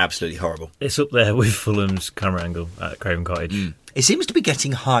is absolutely horrible. It's up there with Fulham's camera angle at Craven Cottage. It seems to be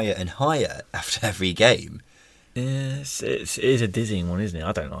getting higher and higher after every game. Yeah, it is a dizzying one, isn't it?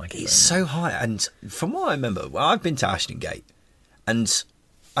 I don't like it. It's so high, and from what I remember, I've been to Ashton Gate, and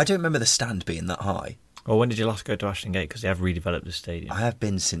I don't remember the stand being that high. Well, when did you last go to Ashton Gate? Because they have redeveloped the stadium. I have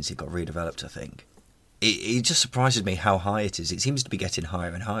been since it got redeveloped, I think. It just surprises me how high it is. It seems to be getting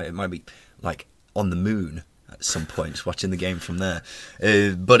higher and higher. It might be like on the moon at some point, watching the game from there.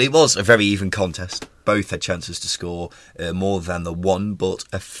 But it was a very even contest. Both had chances to score more than the one, but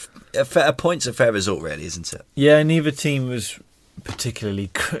a point's a fair result, really, isn't it? Yeah, neither team was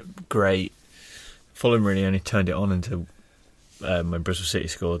particularly great. Fulham really only turned it on until when Bristol City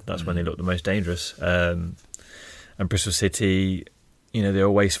scored. That's when they looked the most dangerous. And Bristol City, they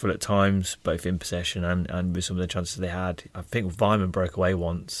were wasteful at times, both in possession and with some of the chances they had. I think Weimann broke away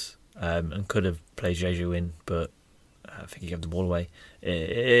once and could have played Jeju in, but I think he gave the ball away.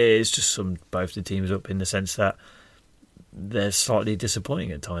 It's just both the teams up in the sense that they're slightly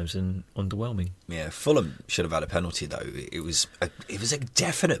disappointing at times and underwhelming. Yeah, Fulham should have had a penalty though. It was a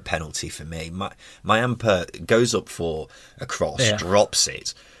definite penalty for me. My Amper goes up for a cross, drops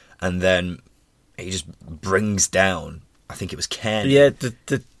it, and then he just brings down. I think it was Kearney. Yeah,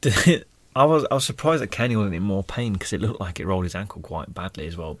 I was surprised that Kearney wasn't in more pain, because it looked like it rolled his ankle quite badly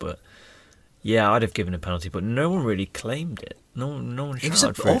as well. But yeah, I'd have given a penalty, but no one really claimed it. No one shouted for it. It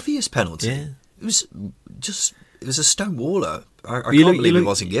was an obvious penalty. Yeah. It was a stone waller. I can't believe it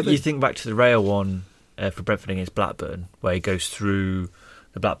wasn't given. You think back to the Rail one for Brentford against Blackburn, where he goes through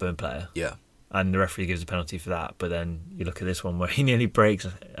the Blackburn player. Yeah. And the referee gives a penalty for that. But then you look at this one where he nearly breaks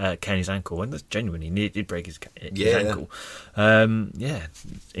Kenny's ankle. And that's genuine. He did break his ankle.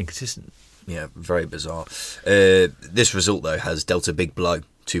 Inconsistent. Yeah, very bizarre. This result, though, has dealt a big blow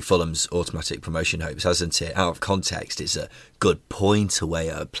to Fulham's automatic promotion hopes, hasn't it? Out of context, it's a good point away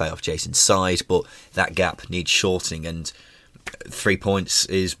at a playoff Jason's side, but that gap needs shortening, and 3 points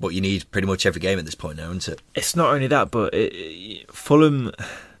is what you need pretty much every game at this point now, isn't it? It's not only that, but Fulham,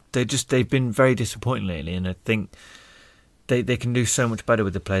 they've been very disappointing lately, and I think they can do so much better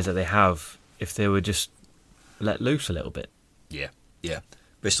with the players that they have if they were just let loose a little bit. Yeah.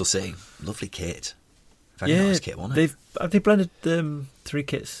 Bristol City, lovely kit. Very nice kit, wasn't it? Have they blended 3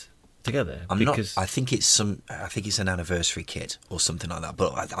 kits together? I think it's an anniversary kit or something like that.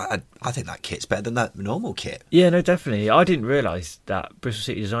 But I think that kit's better than that normal kit. Yeah, no, definitely. I didn't realise that Bristol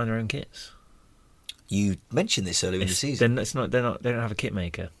City design their own kits. You mentioned this earlier in the season. They don't have a kit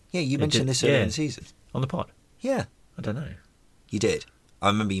maker. Yeah, you mentioned this earlier in the season on the pod. Yeah, I don't know. You did. I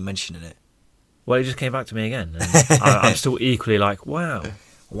remember you mentioning it. Well, it just came back to me again. And I'm still equally like, wow,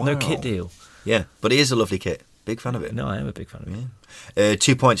 no kit deal. Yeah, but it is a lovely kit. Big fan of it. No, I am a big fan of it.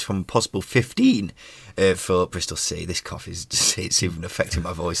 2 points from possible 15 for Bristol City. This cough it's even affecting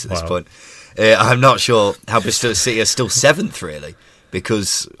my voice at this point. I'm not sure how Bristol City are still 7th, really,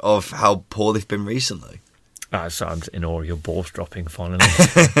 because of how poor they've been recently. So I'm in awe of your balls dropping finally.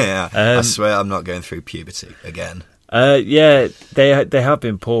 Yeah, I swear I'm not going through puberty again. Yeah, they have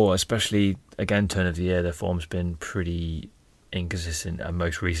been poor, especially, again, turn of the year. Their form's been pretty inconsistent and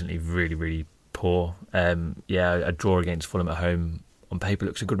most recently really, really poor. A draw against Fulham at home on paper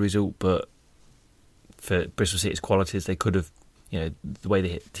looks a good result, but for Bristol City's qualities, they could have, the way they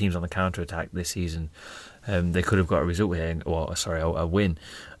hit teams on the counter-attack this season, they could have got a result here, a win.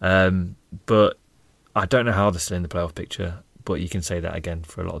 But I don't know how they're still in the playoff picture, but you can say that again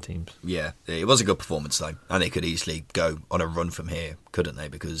for a lot of teams. Yeah, it was a good performance though, and they could easily go on a run from here, couldn't they?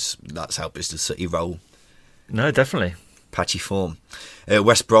 Because that's how Bristol City roll. No, definitely. Patchy form.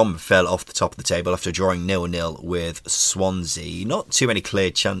 West Brom fell off the top of the table after drawing 0-0 with Swansea. Not too many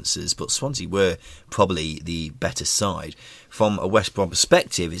clear chances, but Swansea were probably the better side. From a West Brom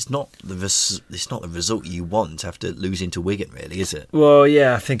perspective, it's not the result you want after losing to Wigan, really, is it? Well,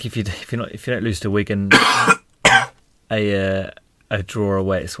 yeah, I think if you don't lose to Wigan, a draw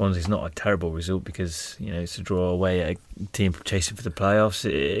away at Swansea is not a terrible result because it's a draw away at a team chasing for the playoffs.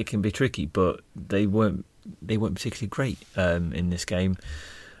 It can be tricky, but they weren't particularly great in this game.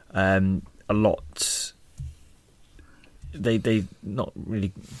 A lot. They not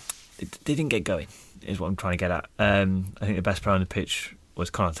really. They didn't get going. Is what I'm trying to get at. I think the best player on the pitch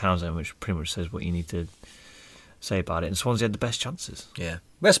was Connor Townsend, which pretty much says what you need to say about it. And Swansea had the best chances. Yeah,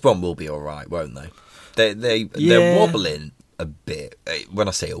 West Brom will be all right, won't they? They're wobbling a bit. When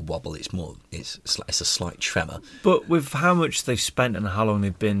I say a wobble, it's a slight tremor. But with how much they've spent and how long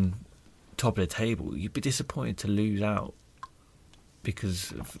they've been top of the table, you'd be disappointed to lose out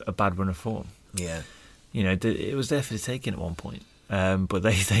because of a bad run of form. Yeah, it was there for the taking at one point, but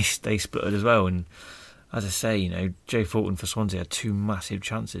they spluttered as well. And as I say, Joe Fulton for Swansea had 2 massive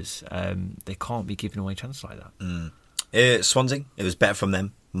chances. They can't be giving away chances like that. Swansea, it was better from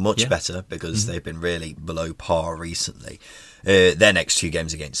them, much better because they've been really below par recently. Their next 2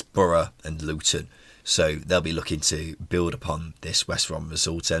 games against Borough and Luton. So they'll be looking to build upon this West Brom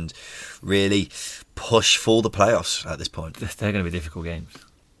result and really push for the playoffs at this point. They're going to be difficult games.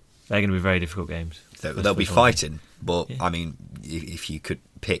 They're going to be very difficult games. They'll be fighting, but I mean, if you could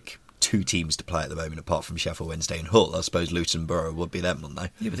pick 2 teams to play at the moment apart from Sheffield Wednesday and Hull, I suppose Luton and Borough would be them, wouldn't they?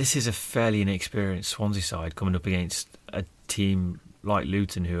 Yeah, but this is a fairly inexperienced Swansea side coming up against a team like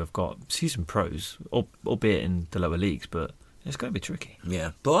Luton who have got seasoned pros, albeit in the lower leagues, but it's going to be tricky.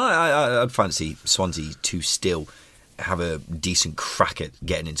 Yeah, but I'd fancy Swansea to still have a decent crack at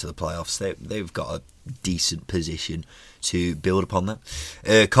getting into the playoffs. They've got a decent position to build upon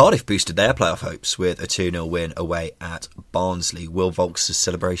that. Cardiff boosted their playoff hopes with a 2-0 win away at Barnsley. Will Vaulks'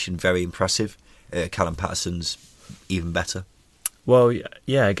 celebration very impressive. Callum Patterson's even better. Well,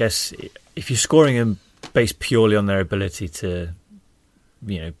 yeah, I guess if you're scoring them based purely on their ability to,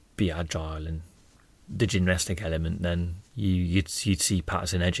 be agile and the gymnastic element, then you'd see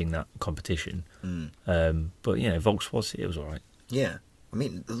Patterson edging that competition. But Vaulks was all right. Yeah, I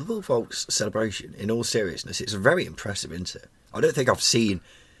mean the Will Vaulks celebration, in all seriousness, it's very impressive, isn't it? I don't think I've seen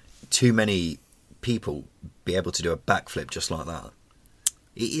too many people be able to do a backflip just like that.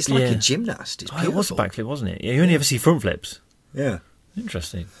 It's like a gymnast. It's beautiful. It was a backflip, wasn't it? You only ever see front flips. Yeah,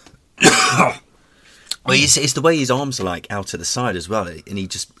 interesting. Well, it's the way his arms are like out to the side as well, and he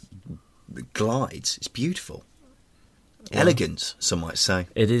just glides. It's beautiful. Elegant, some might say.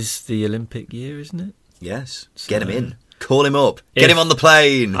 It is the Olympic year, isn't it? Yes. So, get him in. Call him up. Get him on the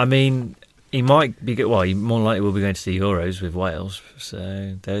plane. I mean, he might be good. Well, he more likely will be going to the Euros with Wales.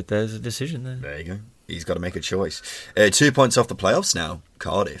 So there's a decision there. There you go. He's got to make a choice. 2 points off the playoffs now,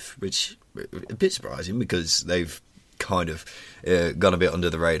 Cardiff, which a bit surprising because they've kind of gone a bit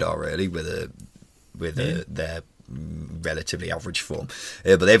under the radar, really, with their relatively average form,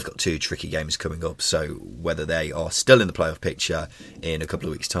 but they've got 2 tricky games coming up, so whether they are still in the playoff picture in a couple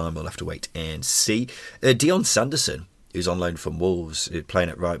of weeks' time, we'll have to wait and see. Dion Sanderson, who's on loan from Wolves, playing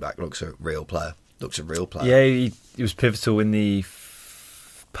at right back, looks a real player. Yeah, he was pivotal in the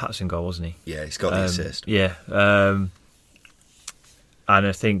Patterson goal, wasn't he? Yeah, he's got the assist. Yeah, and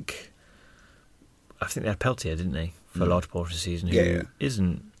I think I think they had Peltier, didn't they, for a large portion of the season, who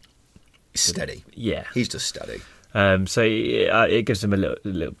isn't steady. Yeah, he's just steady. So it gives them a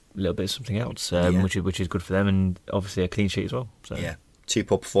little bit of something else, which is good for them, and obviously a clean sheet as well. So. Yeah, 2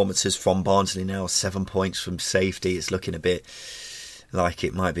 poor performances from Barnsley now, 7 points from safety. It's looking a bit like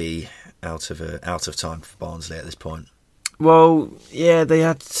it might be out of time for Barnsley at this point. Well, yeah, I think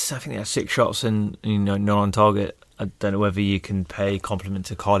they had 6 shots and none on target. I don't know whether you can pay compliment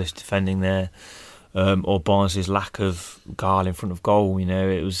to Cardiff's defending there, or Barnsley's lack of guile in front of goal.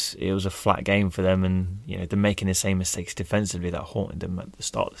 It was a flat game for them, and they're making the same mistakes defensively that haunted them at the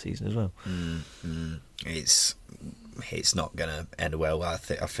start of the season as well. It's not going to end well, I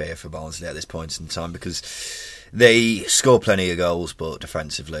fear, for Barnsley at this point in time, because they score plenty of goals, but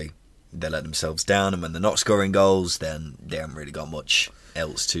defensively they let themselves down, and when they're not scoring goals, then they haven't really got much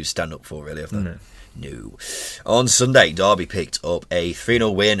else to stand up for, really, have they? No. On Sunday, Derby picked up a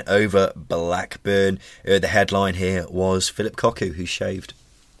 3-0 win over Blackburn. The headline here was Philip Cocu, who shaved.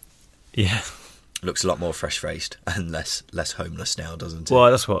 Yeah. Looks a lot more fresh-faced and less homeless now, doesn't it?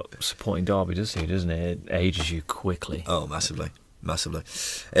 Well, that's what supporting Derby does to you, doesn't it? It ages you quickly. Oh, massively.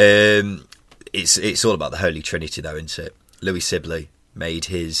 It's all about the Holy Trinity, though, isn't it? Louis Sibley made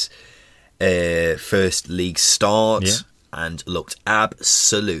his first league start and looked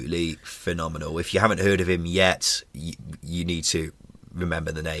absolutely phenomenal. If you haven't heard of him yet, you need to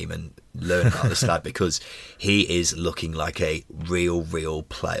remember the name and learn about this lad, because he is looking like a real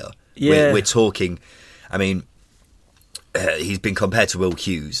player. Yeah. We're talking, I mean, he's been compared to Will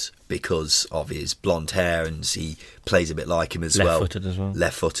Hughes because of his blonde hair, and he plays a bit like him as well.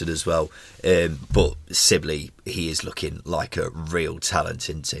 Left-footed as well. But Sibley, he is looking like a real talent,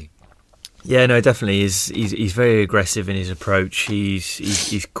 isn't he? Yeah, no, definitely. He's very aggressive in his approach.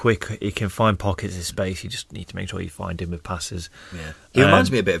 He's quick. He can find pockets of space. You just need to make sure you find him with passes. Yeah, he reminds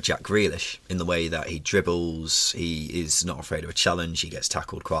me a bit of Jack Grealish in the way that he dribbles. He is not afraid of a challenge. He gets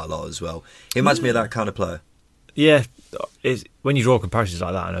tackled quite a lot as well. He reminds me of that kind of player. Yeah, when you draw comparisons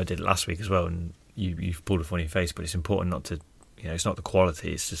like that, I know I did it last week as well, and you've pulled a funny face, but it's important not to. It's not the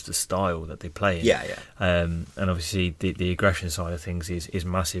quality; it's just the style that they play in. Yeah. And obviously, the aggression side of things is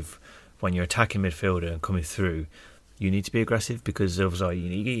massive. When you're attacking midfielder and coming through, you need to be aggressive, because otherwise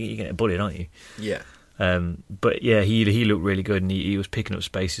you're getting bullied, aren't you? Yeah. But yeah, he looked really good, and he was picking up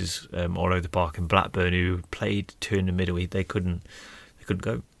spaces all over the park. And Blackburn, who played 2 in the middle, they couldn't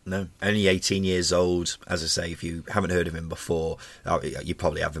go. No, only 18 years old. As I say, if you haven't heard of him before, you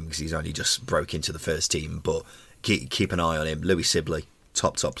probably haven't, because he's only just broke into the first team. But keep an eye on him. Louis Sibley,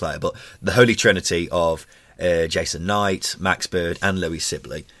 top player. But the Holy Trinity of Jason Knight, Max Bird, and Louis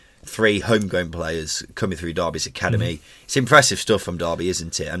Sibley. 3 homegrown players coming through Derby's academy. It's impressive stuff from Derby,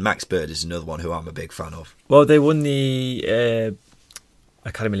 isn't it? And Max Bird is another one who I'm a big fan of. Well, they won the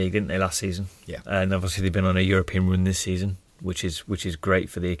Academy League, didn't they, last season? Yeah. And obviously they've been on a European run this season, which is great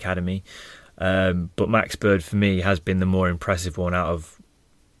for the academy. But Max Bird, for me, has been the more impressive one out of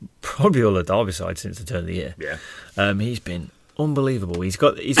probably all the Derby side since the turn of the year. Yeah. He's been unbelievable. He's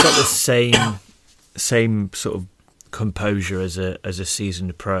got the same sort of composure as a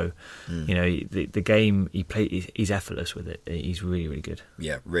seasoned pro. The game he played, he's effortless with it. He's really good.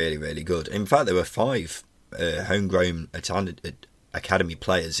 Yeah, really good. In fact, there were 5 homegrown academy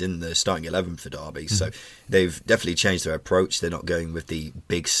players in the starting 11 for Derby, so they've definitely changed their approach. They're not going with the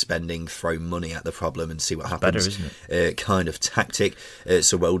big spending, throw money at the problem and see what happens. Better, isn't it? Kind of tactic.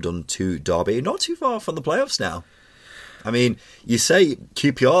 So well done to Derby. Not too far from the playoffs now. I mean, you say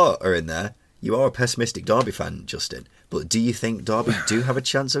QPR are in there. You are a pessimistic Derby fan, Justin, but do you think Derby do have a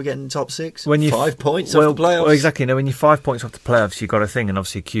chance of getting top 6? When 5 points off the playoffs? Well, exactly. When you're 5 points off the playoffs, you've got to think, and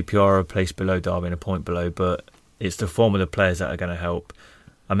obviously QPR are a place below Derby and a point below, but it's the form of the players that are going to help.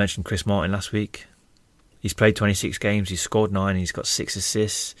 I mentioned Chris Martin last week. He's played 26 games, he's scored 9, he's got 6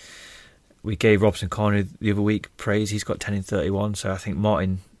 assists. We gave Robson Carney the other week praise, he's got 10 in 31, so I think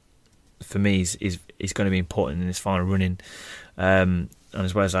Martin, for me, is going to be important in his final running. And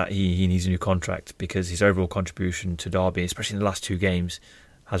as well as that, he needs a new contract, because his overall contribution to Derby, especially in the last 2 games,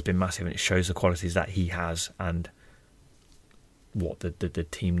 has been massive, and it shows the qualities that he has and what the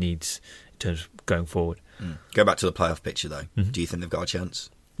team needs in terms of going forward. Go back to the playoff picture, though. Do you think they've got a chance?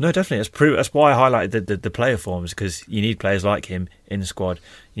 No, definitely. That's why I highlighted the player forms, because you need players like him in the squad.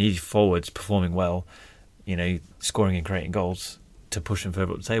 You need forwards performing well, scoring and creating goals to push them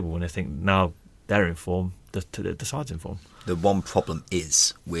further up the table. And I think now they're in form, the side's in form. The one problem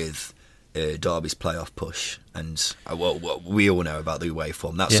is with Derby's playoff push, and we all know about the away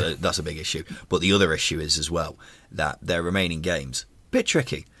form. That's a big issue. But the other issue is as well that their remaining games, bit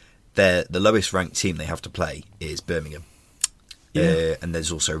tricky. The lowest ranked team they have to play is Birmingham, and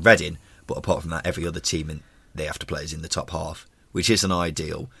there's also Reading. but apart from that, every other team they have to play is in the top half, which isn't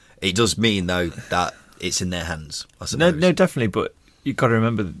ideal. It does mean, though, that it's in their hands, I suppose. No, definitely, but you've got to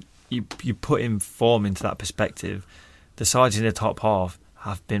remember, you put in form into that perspective, the sides in the top half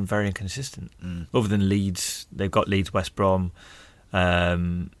have been very inconsistent. Other than Leeds, they've got Leeds, West Brom.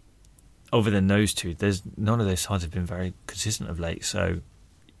 Other than those two, none of those sides have been very consistent of late. So,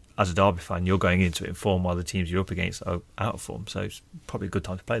 as a Derby fan, you're going into it in form while the teams you're up against are out of form. So it's probably a good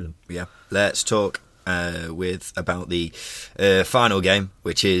time to play them. Yeah. Let's talk about the final game,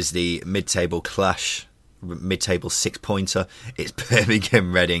 which is the mid-table clash, mid-table 6-pointer. It's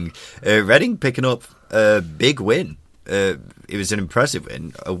Birmingham Reading. Reading picking up a big win. It was an impressive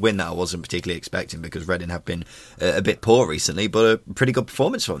win, a win that I wasn't particularly expecting because Reading have been a bit poor recently, but a pretty good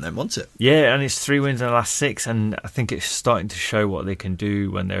performance from them, wasn't it? Yeah, and it's 3 wins in the last 6, and I think it's starting to show what they can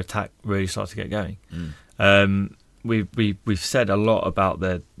do when their attack really starts to get going. We've said a lot about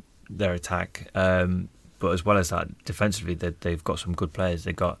their attack, but as well as that, defensively they've got some good players.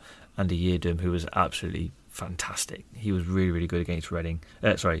 They got Andy Yeardom, who was absolutely fantastic. He was really, really good against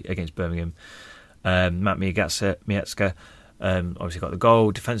against Birmingham. Matt Mietska obviously got the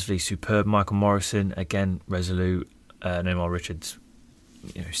goal. Defensively superb. Michael Morrison, again, resolute. Neymar Richards,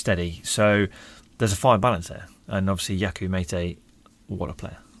 steady. So there's a fine balance there. And obviously Yaku Mete, what a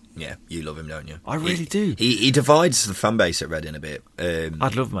player. Yeah, you love him, don't you? I really do. He divides the fan base at Reading a bit.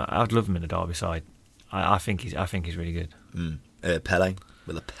 I'd love him in the Derby side. I think he's really good. Pele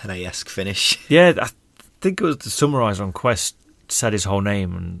with a Pele-esque finish. Yeah, I think it was the summariser on Quest said his whole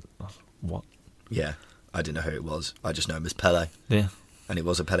name and what? Yeah, I didn't know who it was. I just know him as Pele. Yeah, and it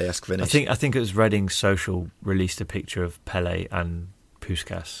was a Pele-esque finish. I think it was Reading Social released a picture of Pele and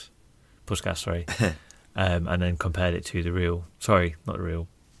Puskas, and then compared it to the real. Sorry, not the real.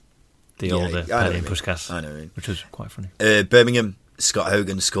 The older Pele and Puskas. I know, which was quite funny. Birmingham, Scott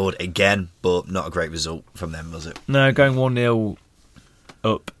Hogan scored again, but not a great result from them, was it? No, going 1-0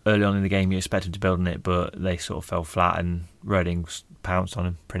 up early on in the game, you expect them to build on it, but they sort of fell flat, and Reading pounced on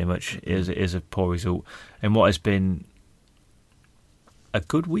him pretty much. It is a poor result, and what has been a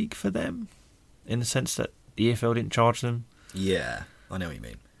good week for them, in the sense that the EFL didn't charge them. Yeah, I know what you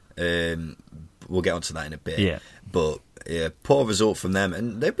mean. We'll get onto that in a bit. Yeah, but poor result from them,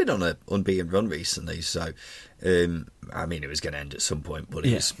 and they've been on an unbeaten run recently. So, I mean, it was going to end at some point, but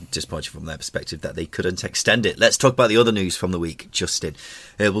it was disappointing from their perspective that they couldn't extend it. Let's talk about the other news from the week, Justin.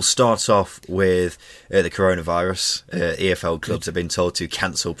 We'll start off with the coronavirus. EFL clubs have been told to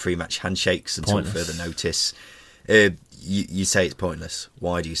cancel pre-match handshakes until further notice. You say it's pointless.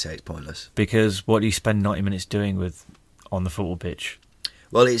 Why do you say it's pointless? Because what do you spend 90 minutes doing on the football pitch?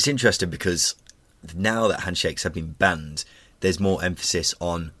 Well, it's interesting because now that handshakes have been banned, there's more emphasis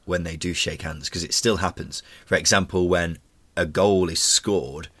on when they do shake hands, because it still happens. For example, when a goal is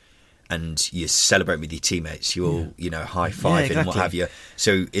scored and you celebrate with your teammates, you'll high five and what have you.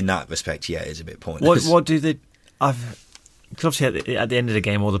 So in that respect, it is a bit pointless. What do they? Because obviously at the end of the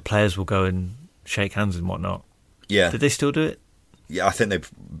game, all the players will go and shake hands and whatnot. Yeah. Did they still do it? Yeah, I think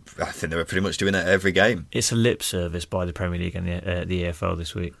they were pretty much doing that every game. It's a lip service by the Premier League and the EFL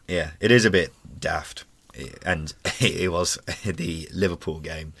this week. Yeah, it is a bit daft. And it was the Liverpool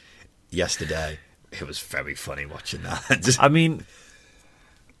game yesterday. It was very funny watching that. I mean,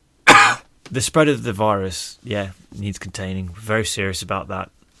 the spread of the virus, needs containing. Very serious about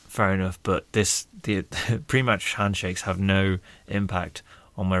that. Fair enough. But the pre-match handshakes have no impact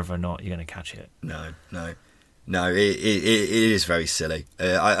on whether or not you're going to catch it. No, it is very silly.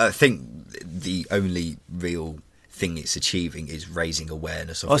 I think the only real thing it's achieving is raising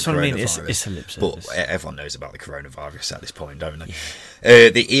awareness of the coronavirus. I mean, it's a lip service. But everyone knows about the coronavirus at this point, don't they? Yeah.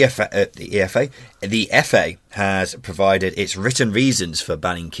 The FA has provided its written reasons for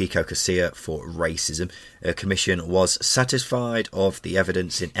banning Kiko Casilla for racism. A commission was satisfied of the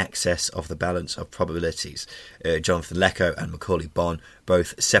evidence in excess of the balance of probabilities. Jonathan Lecco and Macaulay Bonne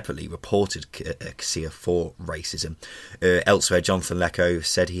both separately reported Casilla for racism. Elsewhere, Jonathan Lecco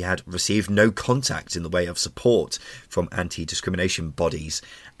said he had received no contact in the way of support from anti-discrimination bodies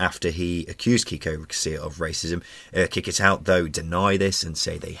after he accused Kiko Casilla of racism. Kick It Out, though, deny this and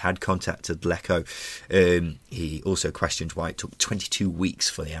say they had contacted Lecco. He also questioned why it took 22 weeks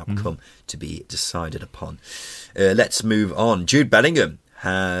for the outcome to be decided upon. Let's move on. Jude Bellingham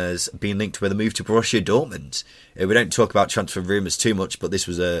has been linked with a move to Borussia Dortmund. We don't talk about transfer rumours too much, but this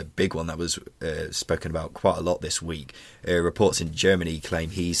was a big one that was spoken about quite a lot this week. Reports in Germany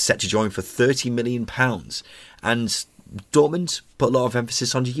claim he's set to join for £30 million. And Dortmund put a lot of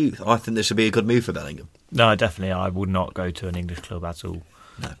emphasis on youth. I think this would be a good move for Bellingham. No, definitely. I would not go to an English club at all.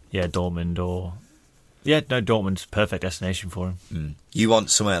 No. Yeah, Dortmund or Yeah, no, Dortmund's perfect destination for him. You want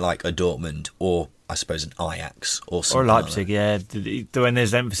somewhere like a Dortmund or, I suppose, an Ajax or something. Or Leipzig, When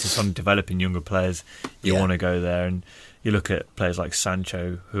there's emphasis on developing younger players, you want to go there. And you look at players like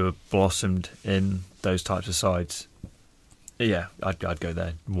Sancho, who have blossomed in those types of sides. Yeah, I'd go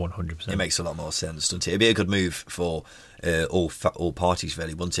there 100%. It makes a lot more sense, doesn't it? It'd be a good move for all parties,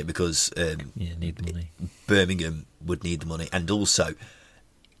 really, wouldn't it? Because need the money. Birmingham would need the money, and also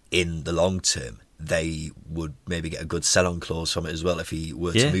in the long term, they would maybe get a good sell-on clause from it as well if he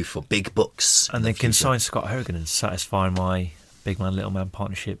were to move for big bucks. And they can sign Scott Hogan and satisfy my big man, little man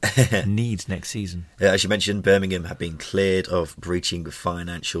partnership needs next season. As you mentioned, Birmingham have been cleared of breaching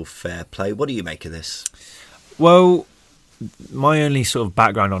financial fair play. What do you make of this? Well, my only sort of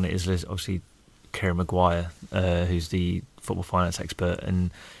background on it is obviously Kieran Maguire, who's the football finance expert,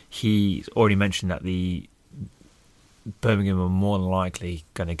 and he's already mentioned that the Birmingham are more than likely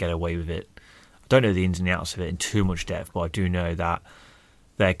going to get away with it. I don't know the ins and the outs of it in too much depth, but I do know that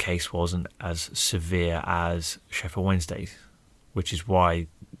their case wasn't as severe as Sheffield Wednesday's, which is why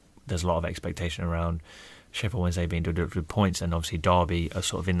there's a lot of expectation around Sheffield Wednesday being deducted with points, and obviously Derby are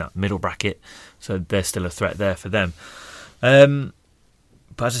sort of in that middle bracket, so there's still a threat there for them.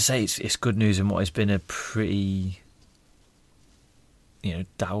 But as I say, it's good news in what has been a pretty,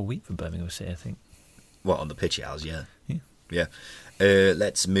 dour week for Birmingham City, I think. What, on the pitch hours? Yeah.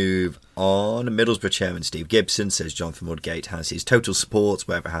 Let's move on. Middlesbrough chairman Steve Gibson says Jonathan Woodgate has his total support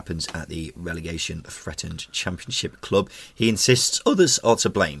wherever it happens at the relegation-threatened Championship club. He insists others are to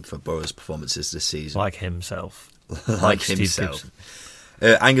blame for Borough's performances this season. Like himself. Like himself.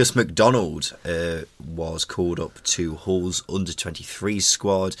 Angus MacDonald was called up to Hull's under-23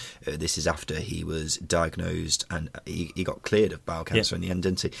 squad. This is after he was diagnosed and he got cleared of bowel cancer in the end,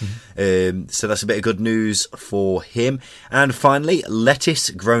 didn't he? Mm-hmm. So that's a bit of good news for him. And finally,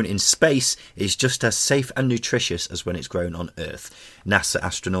 lettuce grown in space is just as safe and nutritious as when it's grown on Earth. NASA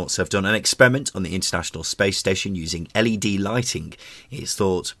astronauts have done an experiment on the International Space Station using LED lighting. It's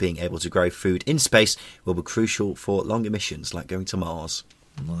thought being able to grow food in space will be crucial for longer missions like going to Mars.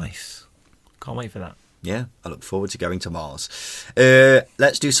 Nice. Can't wait for that. Yeah, I look forward to going to Mars.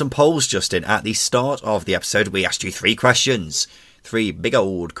 Let's do some polls, Justin. At the start of the episode, we asked you 3 questions. 3 big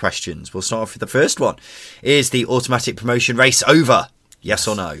old questions. We'll start off with the first one. Is the automatic promotion race over? Yes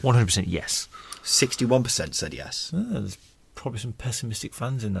or no? 100% yes. 61% said yes. There's probably some pessimistic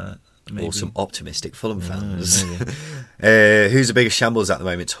fans in that. Maybe. Or some optimistic Fulham fans. Who's the biggest shambles at the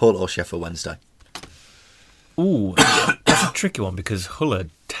moment, Hull or Sheffield Wednesday? Ooh, that's a tricky one because Hull are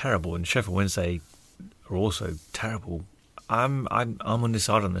terrible and Sheffield Wednesday are also terrible. I'm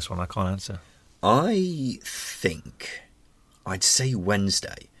undecided on this one. I can't answer. I think I'd say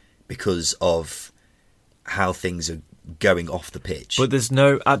Wednesday because of how things are going off the pitch. But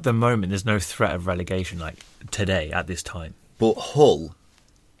at the moment, there's no threat of relegation like today at this time. But Hull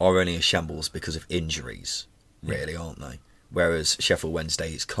are only a shambles because of injuries, really, aren't they? Whereas Sheffield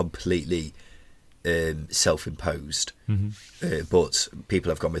Wednesday is completely self-imposed. Mm-hmm. But people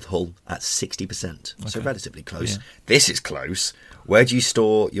have gone with Hull at 60%, so relatively close. Yeah. This is close. Where do you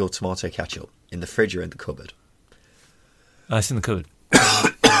store your tomato ketchup? In the fridge or in the cupboard? It's in the cupboard.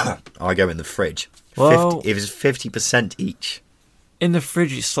 I go in the fridge. Well, it was 50% each. In the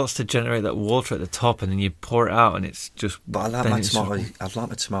fridge, it starts to generate that water at the top, and then you pour it out, and it's just. But I like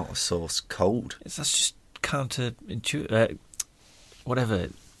my tomato sauce cold. That's just counterintuitive. Whatever.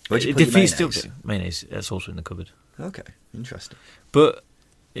 Where'd you put your mayonnaise? Mayonnaise. That's also in the cupboard. Okay, interesting. But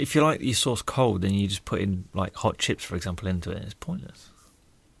if you like your sauce cold, then you just put in like hot chips, for example, into it, and it's pointless.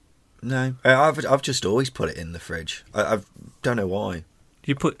 No, I've just always put it in the fridge. I don't know why.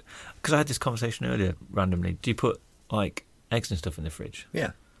 Do you put? Because I had this conversation earlier randomly. Do you put like eggs and stuff in the fridge?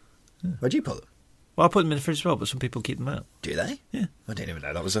 Yeah. Where do you put them? Well, I put them in the fridge as well, but some people keep them out. Do they? Yeah. I didn't even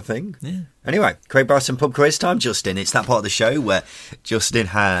know that was a thing. Yeah. Anyway, Craig Bryson pub quiz time, Justin. It's that part of the show where Justin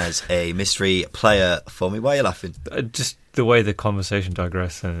has a mystery player for me. Why are you laughing? Just the way the conversation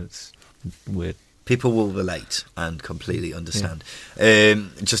digressed, and it's weird. People will relate and completely understand.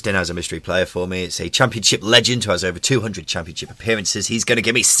 Justin has a mystery player for me. It's a championship legend who has over 200 championship appearances. He's going to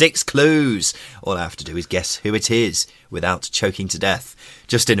give me 6 clues. All I have to do is guess who it is without choking to death.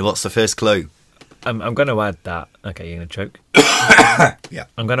 Justin, what's the first clue? I'm going to add that. Okay, you're going to choke? Yeah.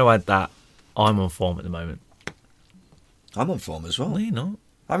 I'm going to add that I'm on form at the moment. I'm on form as well. No, you're not.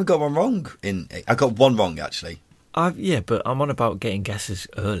 I haven't got one wrong. I got one wrong, actually. Yeah, but I'm on about getting guesses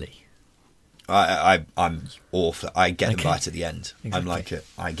early. I'm awful. I get them right at the end. Exactly. I'm like it.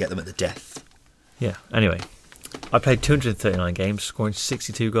 I get them at the death. Yeah, anyway. I played 239 games, scoring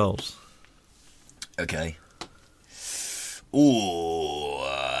 62 goals. Okay. Ooh,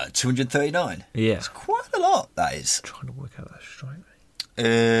 239? Yeah. It's quite quite a lot, that is. I'm trying to work out that strike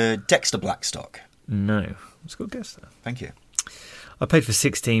rate. Dexter Blackstock. No. Let's go guess that. Thank you. I played for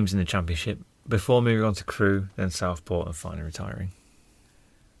 6 teams in the Championship before moving on to Crewe, then Southport, and finally retiring.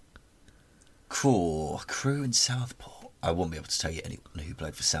 Cool. Crewe and Southport. I won't be able to tell you anyone who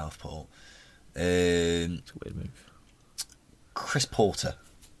played for Southport. It's a weird move. Chris Porter.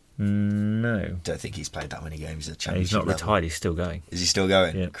 No. Don't think he's played that many games at the Championship He's not level. retired, he's still going. Is he still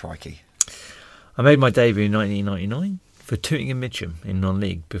going? Yeah. Crikey. I made my debut in 1999 for Tooting and Mitcham in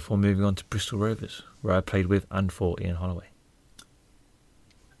non-league before moving on to Bristol Rovers, where I played with and for Ian Holloway.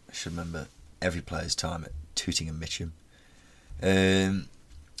 I should remember every player's time at Tooting and Mitcham. Who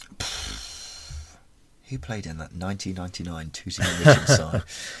played in that 1999 Tooting and Mitcham side?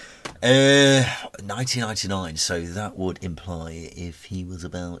 1999, so that would imply if he was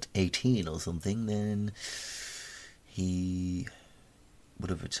about 18 or something, then he would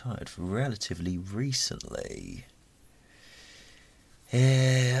have retired relatively recently.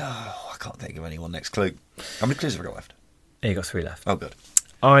 I can't think of anyone. Next clue. How many clues have I got left? You got 3 left. Oh, good.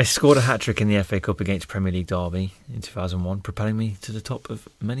 I scored a hat-trick in the FA Cup against Premier League Derby in 2001, propelling me to the top of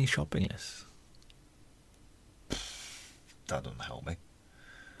many shopping lists. That doesn't help me.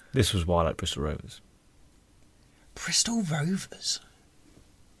 This was while at Bristol Rovers. Bristol Rovers?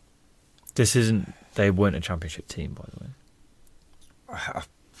 They weren't a Championship team, by the way.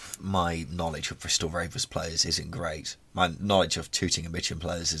 My knowledge of Bristol Rovers players isn't great. My knowledge of Tooting and Mitcham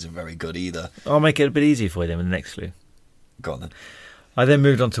players isn't very good either. I'll make it a bit easier for you then with the next clue. Go on then. I then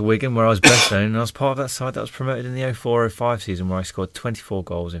moved on to Wigan, where I was best known, and I was part of that side that was promoted in the 04-05 season, where I scored 24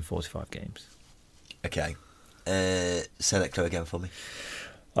 goals in 45 games. Okay. Say that clue again for me.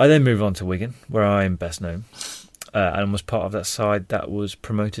 I then moved on to Wigan, where I am best known, and was part of that side that was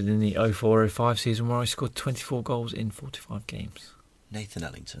promoted in the 04-05 season, where I scored 24 goals in 45 games. Nathan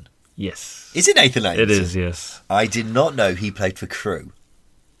Ellington. Yes. Is it Nathan Ellington? It is, yes. I did not know he played for Crewe.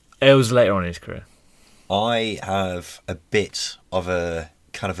 It was later on in his career. I have a bit of a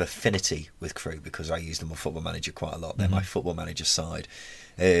kind of affinity with Crewe because I use them on Football Manager quite a lot. They're my Football Manager side.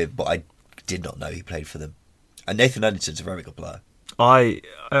 But I did not know he played for them. And Nathan Ellington's a very good player. I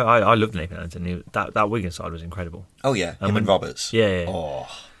loved Nathan Ellington. That Wigan side was incredible. Oh, yeah. Him and Roberts. Yeah. Oh.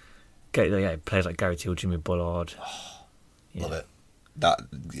 Players like Gary Teal, Jimmy Bullard. Love it. That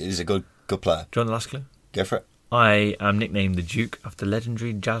is a good player. Do you want the last clue? Go for it. I am nicknamed the Duke after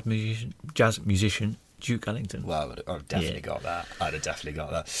legendary jazz musician Duke Ellington. Well, I've definitely got that. I'd have definitely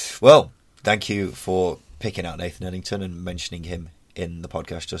got that. Well, thank you for picking out Nathan Ellington and mentioning him in the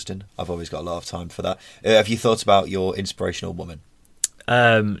podcast, Justin. I've always got a lot of time for that. Have you thought about your inspirational woman?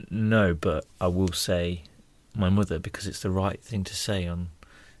 No, but I will say my mother because it's the right thing to say.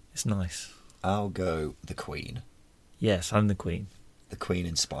 It's nice. I'll go the Queen. Yes, I'm the Queen. The Queen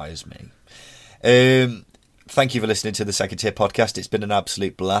inspires me. Thank you for listening to the Second Tier podcast. It's been an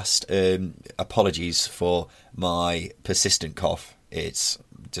absolute blast. Apologies for my persistent cough. It's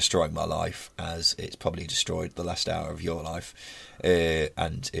destroying my life, as it's probably destroyed the last hour of your life,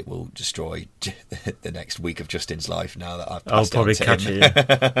 and it will destroy the next week of Justin's life now that I've passed I'll probably it on catch to him.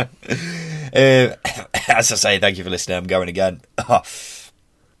 it. As I say, thank you for listening. I'm going again.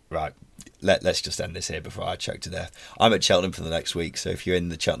 Right. Let's just end this here before I choke to death. I'm at Cheltenham for the next week, so if you're in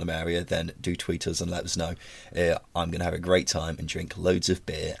the Cheltenham area, then do tweet us and let us know. I'm going to have a great time and drink loads of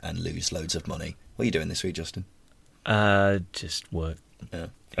beer and lose loads of money. What are you doing this week, Justin? Just work. Yeah,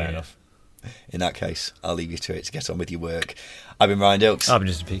 fair enough. In that case, I'll leave you to it to get on with your work. I've been Ryan Dilks. I've been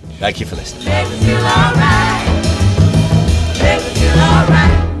Justin Peake. Thank you for listening. Make me feel alright. Make me feel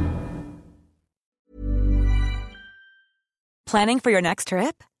alright. Planning for your next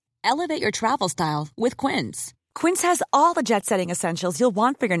trip? Elevate your travel style with Quince. Quince has all the jet-setting essentials you'll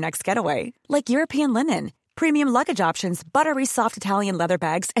want for your next getaway, like European linen, premium luggage options, buttery soft Italian leather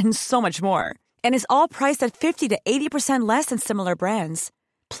bags, and so much more. And is all priced at 50 to 80% less than similar brands.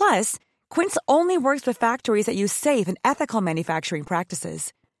 Plus, Quince only works with factories that use safe and ethical manufacturing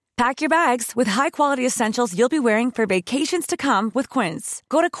practices. Pack your bags with high-quality essentials you'll be wearing for vacations to come with Quince.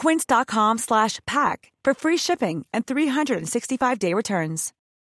 Go to quince.com/pack for free shipping and 365-day returns.